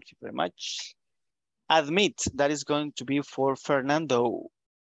 Perfect. Thank you very much. Admit. That is going to be for Fernando.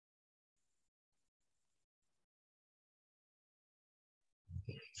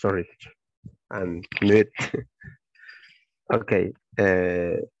 Sorry, and mute. Okay.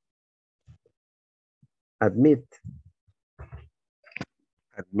 Admit.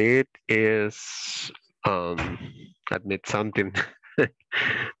 Admit is admit something.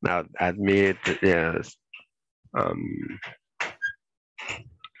 Now admit, yes.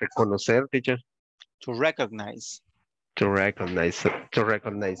 Reconocer, teacher. To recognize. To recognize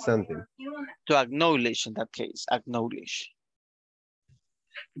something. To acknowledge in that case. Acknowledge.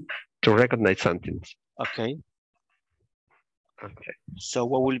 To recognize something. Okay. Okay. So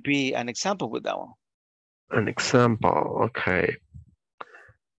what will be an example with that one? An example, okay.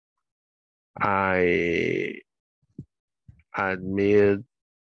 I admit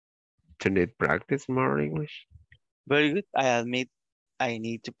to need practice more English. Very good. I admit I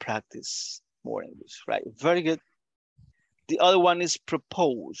need to practice more English, right? Very good. The other one is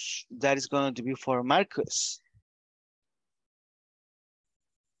propose. That is going to be for Marcus.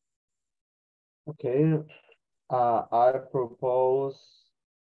 Okay. I propose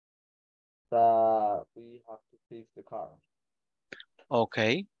that we have to fix the car.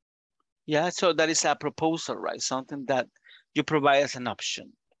 Okay. Yeah, so that is a proposal, right? Something that you provide as an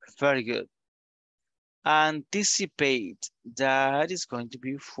option. Very good. Anticipate. That is going to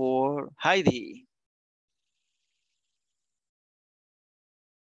be for Heidi.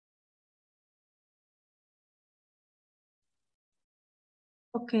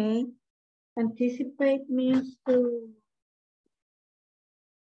 Okay. Anticipate means to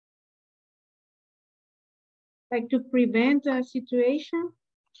prevent a situation.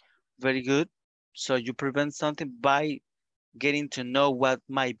 Very good. So you prevent something by getting to know what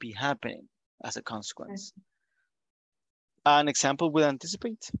might be happening as a consequence. An example with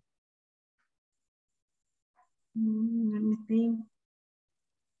anticipate? Let me think.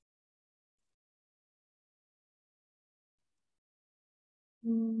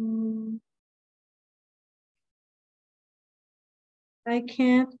 I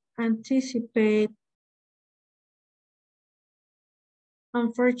can't anticipate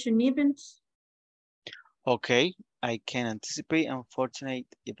unfortunate events. Okay, I can anticipate unfortunate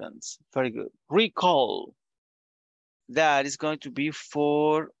events. Very good. Recall. That is going to be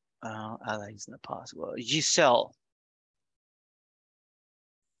for, that is not possible. Giselle.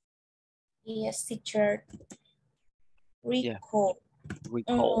 Yes, teacher. Recall. Yeah.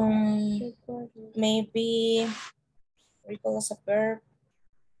 Recall. Maybe recall as a verb.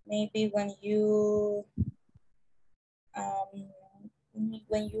 Maybe when you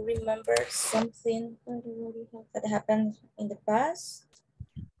remember something that happened in the past,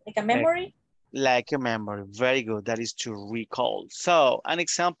 like a memory. Like a memory. Very good. That is to recall. So an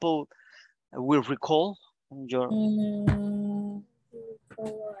example will recall your.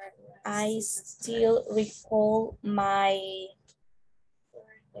 I still recall my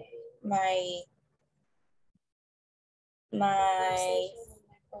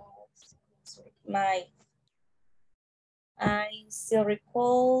I still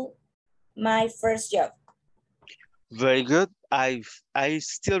recall my first job. Very good. I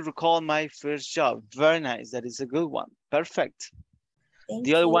still recall my first job. Very nice. That is a good one. Perfect.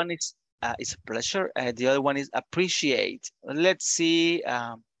 The other one is it's a pleasure. The other one is appreciate. Let's see.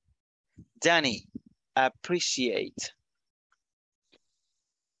 Danny, appreciate.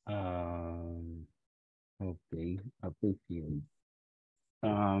 Okay, appreciate.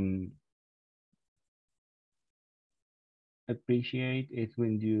 Appreciate is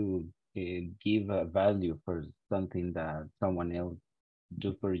when you give a value for something that someone else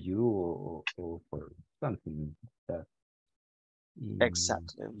do for you or for something that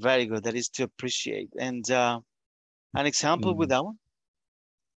Exactly. Very good. That is to appreciate. And an example with that one?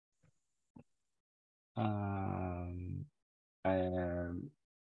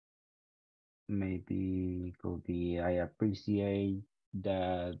 Maybe could be I appreciate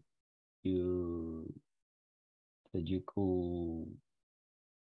that you could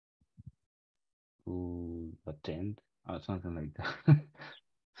attend or something like that.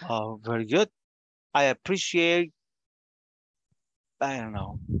 Oh, very good. I appreciate, I don't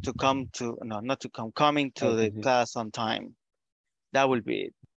know, to come to, no, not to come, coming to the class on time. That will be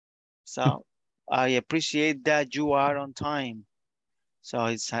it. So I appreciate that you are on time. So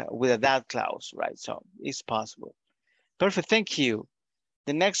it's with a that clause, right? So it's possible. Perfect, thank you.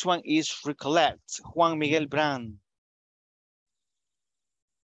 The next one is recollect. Juan Miguel Brand.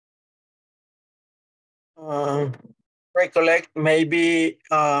 Recollect, maybe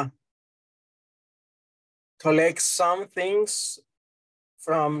collect some things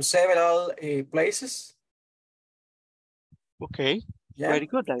from several places. Okay, yeah. Very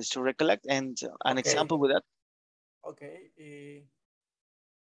good. That is to recollect. And an example with that? Okay.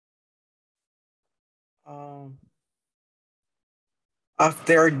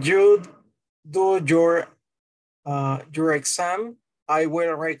 After you do your exam, I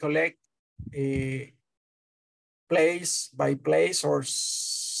will recollect place by place or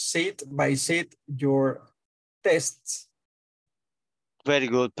seat by seat your tests. Very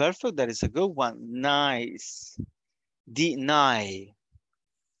good. Perfect. That is a good one. Nice. Deny.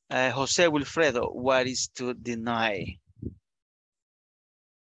 Jose Wilfredo, what is to deny?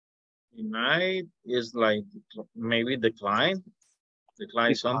 Deny is like maybe decline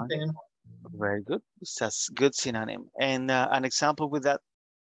something. Very good. It's a good synonym. And an example with that?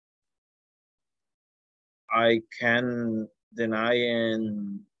 I can deny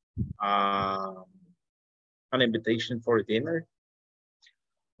an invitation for dinner.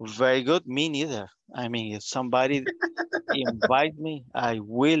 Very good. Me neither. I mean, if somebody invite me, I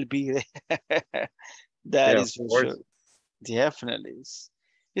will be there. That is for sure. Definitely.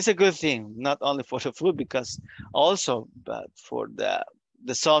 It's a good thing, not only for the food, because also, but for the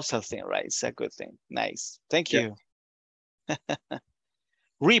social thing, right? It's a good thing. Nice. Thank you.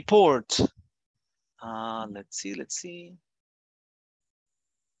 Report. Let's see.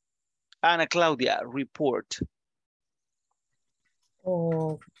 Ana Claudia, report.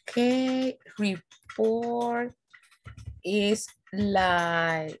 Okay, report is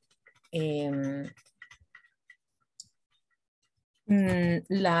like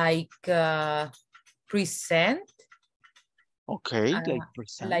present. Okay, like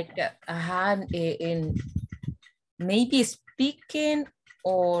present. Like in maybe speaking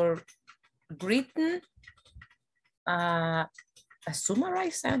or written. A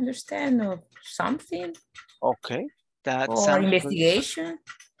summarize, I understand, of something. Okay, that or sounds investigation.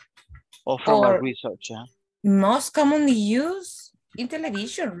 Or from a research, yeah. Most commonly used in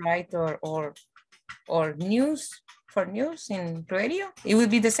television, right? Or news, for news in radio. It would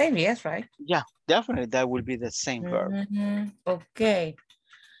be the same, yes, right? Yeah, definitely. That would be the same verb. Okay.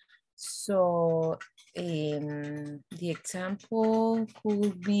 So the example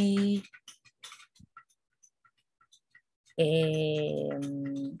could be,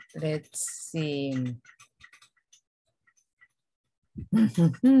 let's see.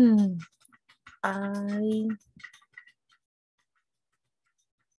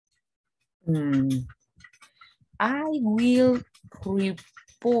 I will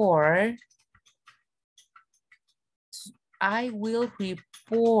report. I will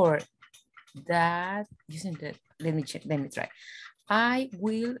report that using the. Let me check. Let me try. I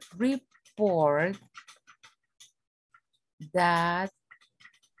will report that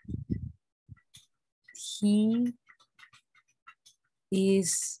he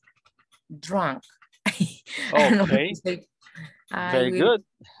is drunk. Okay. Very good.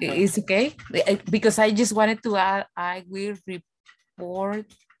 It's okay because I just wanted to add. I will report.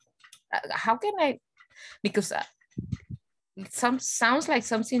 How can I? Because it sounds like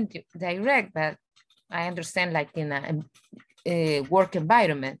something direct, but I understand like in a work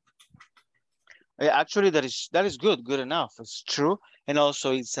environment. Yeah, actually, that is good enough. It's true. And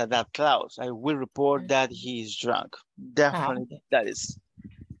also it's that clause. I will report that he is drunk. Definitely, okay. That is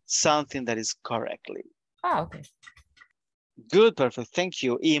something that is correctly. Okay. Good, perfect. Thank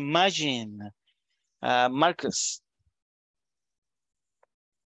you. Imagine, Marcus.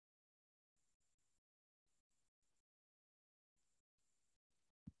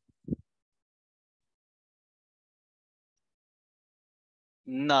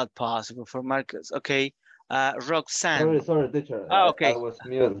 Not possible for Marcus. Okay. Roxanne. Sorry, teacher. Oh, okay. I was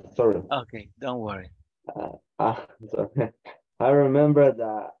mute. Sorry. Okay, don't worry. Sorry. I remember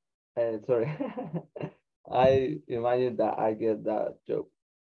that, sorry, I imagine that I get that joke.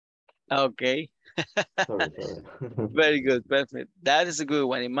 Okay. Sorry, sorry. Very good, perfect. That is a good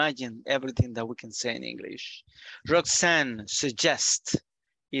one. Imagine everything that we can say in English. Roxanne, suggest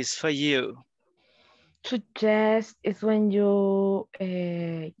is for you. Suggest is when you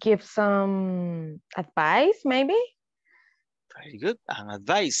give some advice, maybe. Very good. An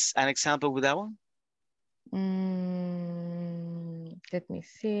advice. An example with that one? Let me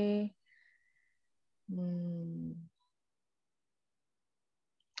see.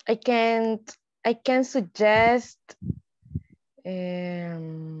 I can suggest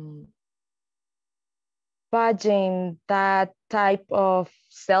buying that type of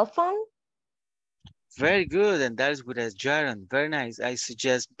cell phone. Very good. And that is with a gerund. Very nice. I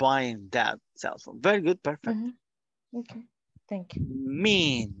suggest buying that cell phone. Very good. Perfect. Okay. Thank you.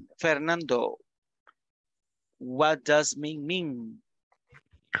 Mean. Fernando. What does mean mean?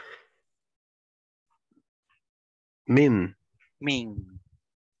 Mean. Mean.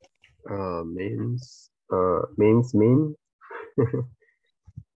 Means mean.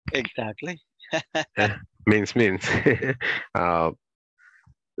 Exactly. Means.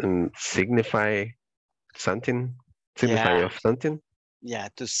 Signify something. Signify Yeah. of something. Yeah,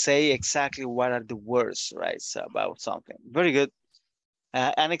 to say exactly what are the words, right? So about something. Very good.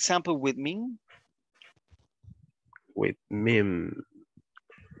 An example with mean? With mean.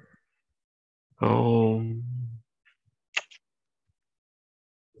 Oh.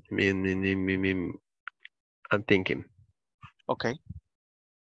 Mean. I'm thinking. Okay.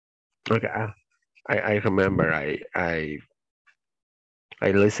 Okay. I remember I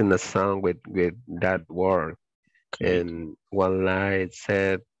listened a song with that word, and one line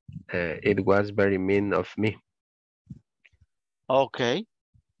said it was very mean of me. Okay.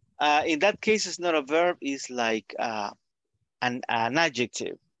 In that case, it's not a verb. It's like an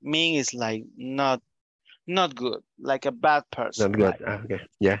adjective. Mean is like not good, like a bad person. Not good. Right? Okay.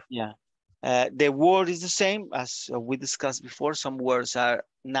 Yeah. Yeah. The word is the same as we discussed before. Some words are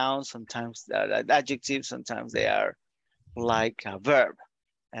nouns, sometimes they are adjectives, sometimes they are like a verb.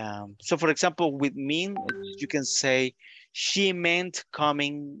 So for example, with mean, you can say, she meant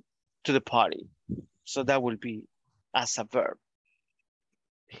coming to the party. So that will be as a verb.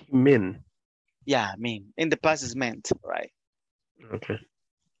 Mean. Yeah, mean. In the past is meant, right? Okay.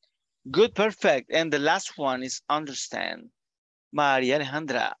 Good, perfect. And the last one is understand. Maria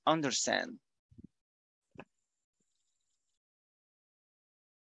Alejandra, understand.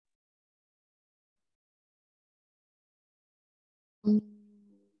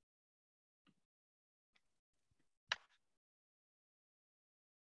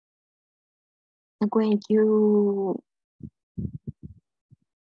 When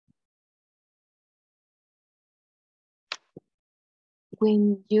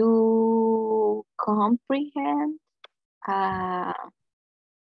you comprehend a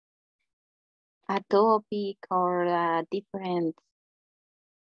topic or a different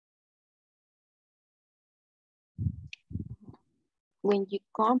when you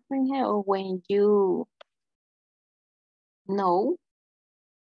comprehend or when you know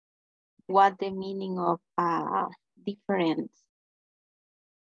what the meaning of difference.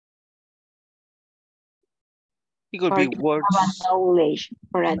 It could Or be to words. have a knowledge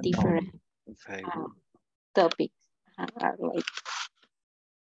for a different topic. Like,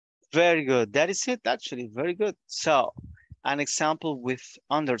 Very good. That is it, actually. Very good. So, an example with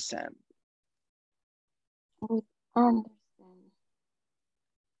understand. with understand.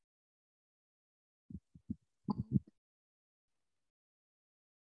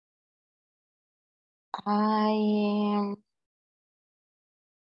 I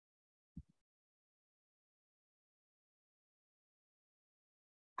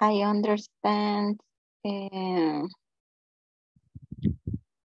understand.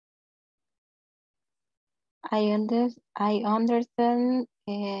 I understand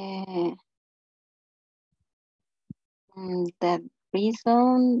the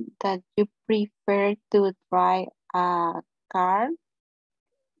reason that you prefer to drive a car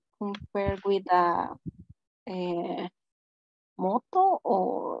compared with a moto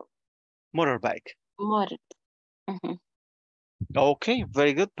or Motorbike. motor. Okay,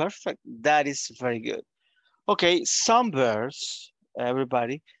 very good. Perfect. That is very good. Okay, some verbs,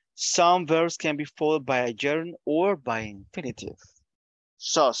 everybody, some verbs can be followed by a gerund or by infinitive.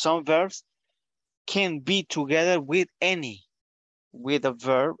 So some verbs can be together with a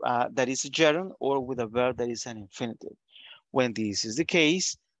verb that is a gerund or with a verb that is an infinitive. When this is the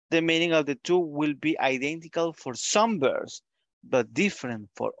case, the meaning of the two will be identical for some verbs, but different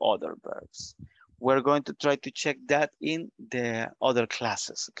for other verbs. We're going to try to check that in the other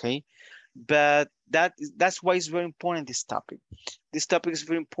classes, okay? But that's why it's very important, this topic. This topic is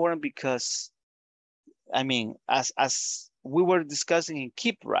very important because, I mean, as we were discussing in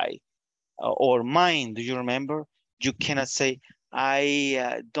keep, right? Or mind, do you remember? You cannot say,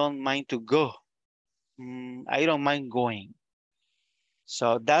 I don't mind to go. I don't mind going.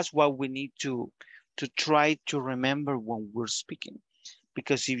 So that's what we need to try to remember when we're speaking.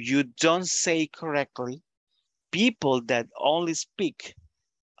 Because if you don't say correctly, people that only speak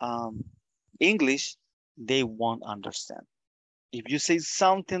English, they won't understand. If you say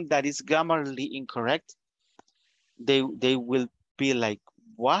something that is grammatically incorrect, they will be like,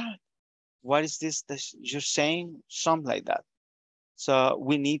 what? What is this that you're saying? Something like that. So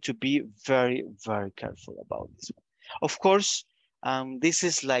we need to be very, very careful about this one. Of course, this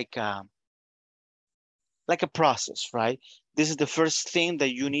is like a process, right? This is the first thing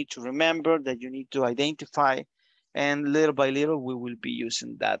that you need to remember, that you need to identify, and little by little, we will be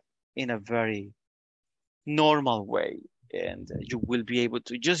using that in a very normal way, and you will be able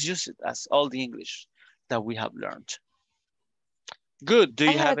to just use it as all the English that we have learned. Good. Do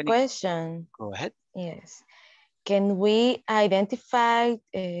you have any question? Go ahead. Yes. Can we identify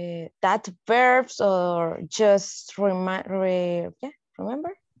that verbs or just remember? To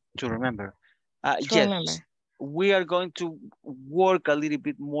remember. To yes, remember. we are going to work a little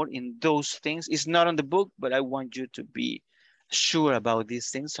bit more in those things. It's not on the book, but I want you to be sure about these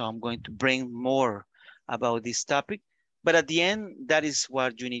things. So I'm going to bring more about this topic. But at the end, that is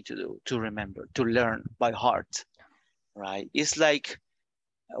what you need to do, to remember, to learn by heart, right? It's like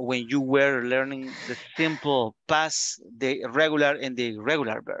when you were learning the simple past, the regular and the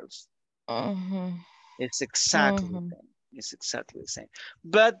irregular verbs. It's exactly the same. It's exactly the same.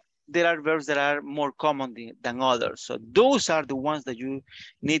 But there are verbs that are more common than others. So those are the ones that you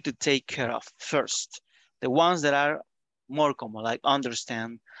need to take care of first. The ones that are more common, like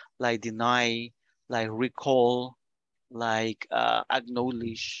understand, like deny, like recall, like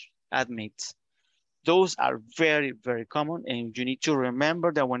acknowledge, admit. Those are very, very common, and you need to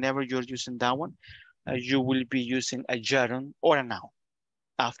remember that whenever you're using that one, you will be using a gerund or a noun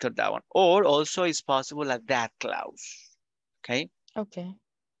after that one. Or also it's possible a that clause, okay? Okay.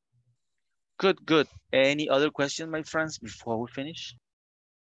 Good, good. Any other questions, my friends, before we finish?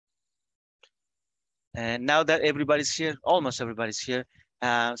 And now that everybody's here, almost everybody's here,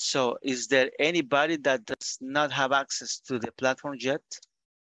 so is there anybody that does not have access to the platform yet?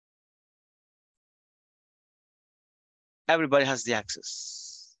 Everybody has the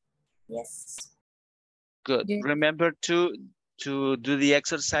access. Yes. Good. Yes. Remember to do the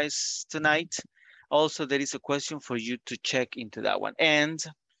exercise tonight. Also, there is a question for you to check into that one. And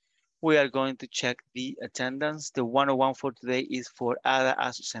we are going to check the attendance. The 101 for today is for Ada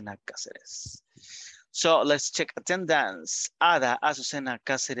Azucena Cáceres. So let's check attendance. Ada Azucena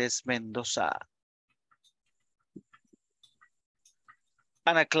Cáceres Mendoza.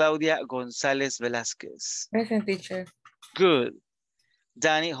 Ana Claudia González Velázquez. Present, teacher. Good.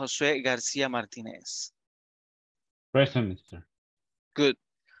 Dani Josué García Martínez. Present, mister. Good.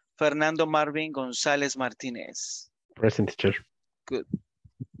 Fernando Marvin González Martínez. Present, teacher. Good.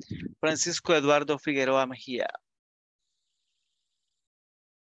 Francisco Eduardo Figueroa Mejía.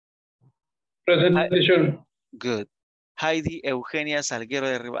 Present, teacher. Good. Heidi Eugenia Salguero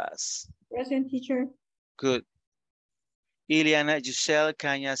de Rivas. Present, teacher. Good. Ileana Giselle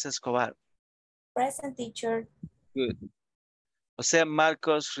Cañas Escobar. Present, teacher. Good. José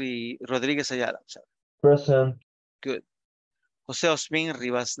Marcos Rodríguez Ayala. Present. Good. José Osmin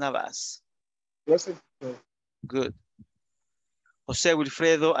Rivas Navas. Present. Good. José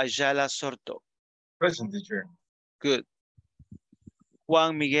Wilfredo Ayala Sorto. Present, teacher. Good.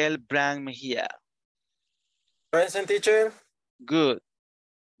 Juan Miguel Brand Mejía. Present, teacher. Good.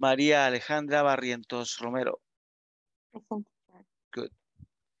 María Alejandra Barrientos Romero. Present. Good.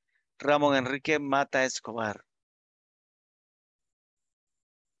 Ramón Enrique Mata Escobar.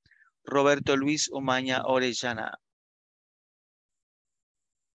 Roberto Luis Umaña Orellana.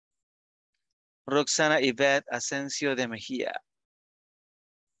 Roxana Yvette Asensio de Mejía.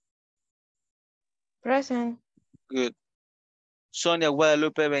 Present. Good. Sonia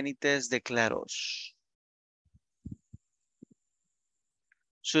Guadalupe Benítez de Claros.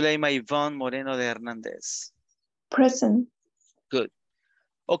 Zuleima Ivonne Moreno de Hernández. Present. Good.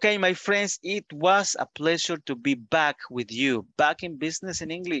 Okay, my friends, it was a pleasure to be back with you, back in business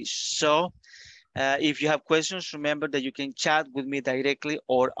in English. So if you have questions, remember that you can chat with me directly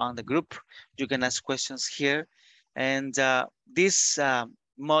or on the group. You can ask questions here. And this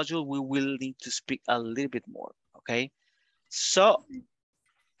module, we will need to speak a little bit more, okay? So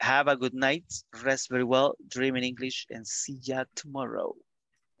Have a good night. Rest very well. Dream in English and see ya tomorrow.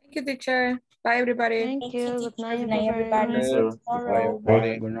 Thank you, teacher. Bye, everybody. Thank you. Good night, Good night, everybody. everybody. See you tomorrow.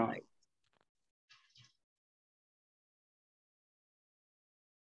 Bye. Good night.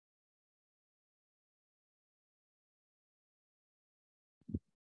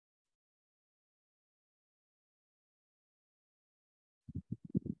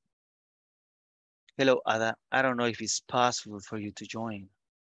 Hello, Ada. I don't know if it's possible for you to join.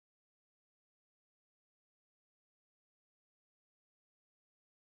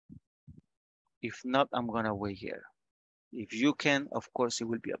 If not, I'm gonna wait here. If you can, of course, it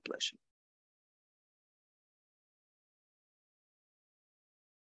will be a pleasure.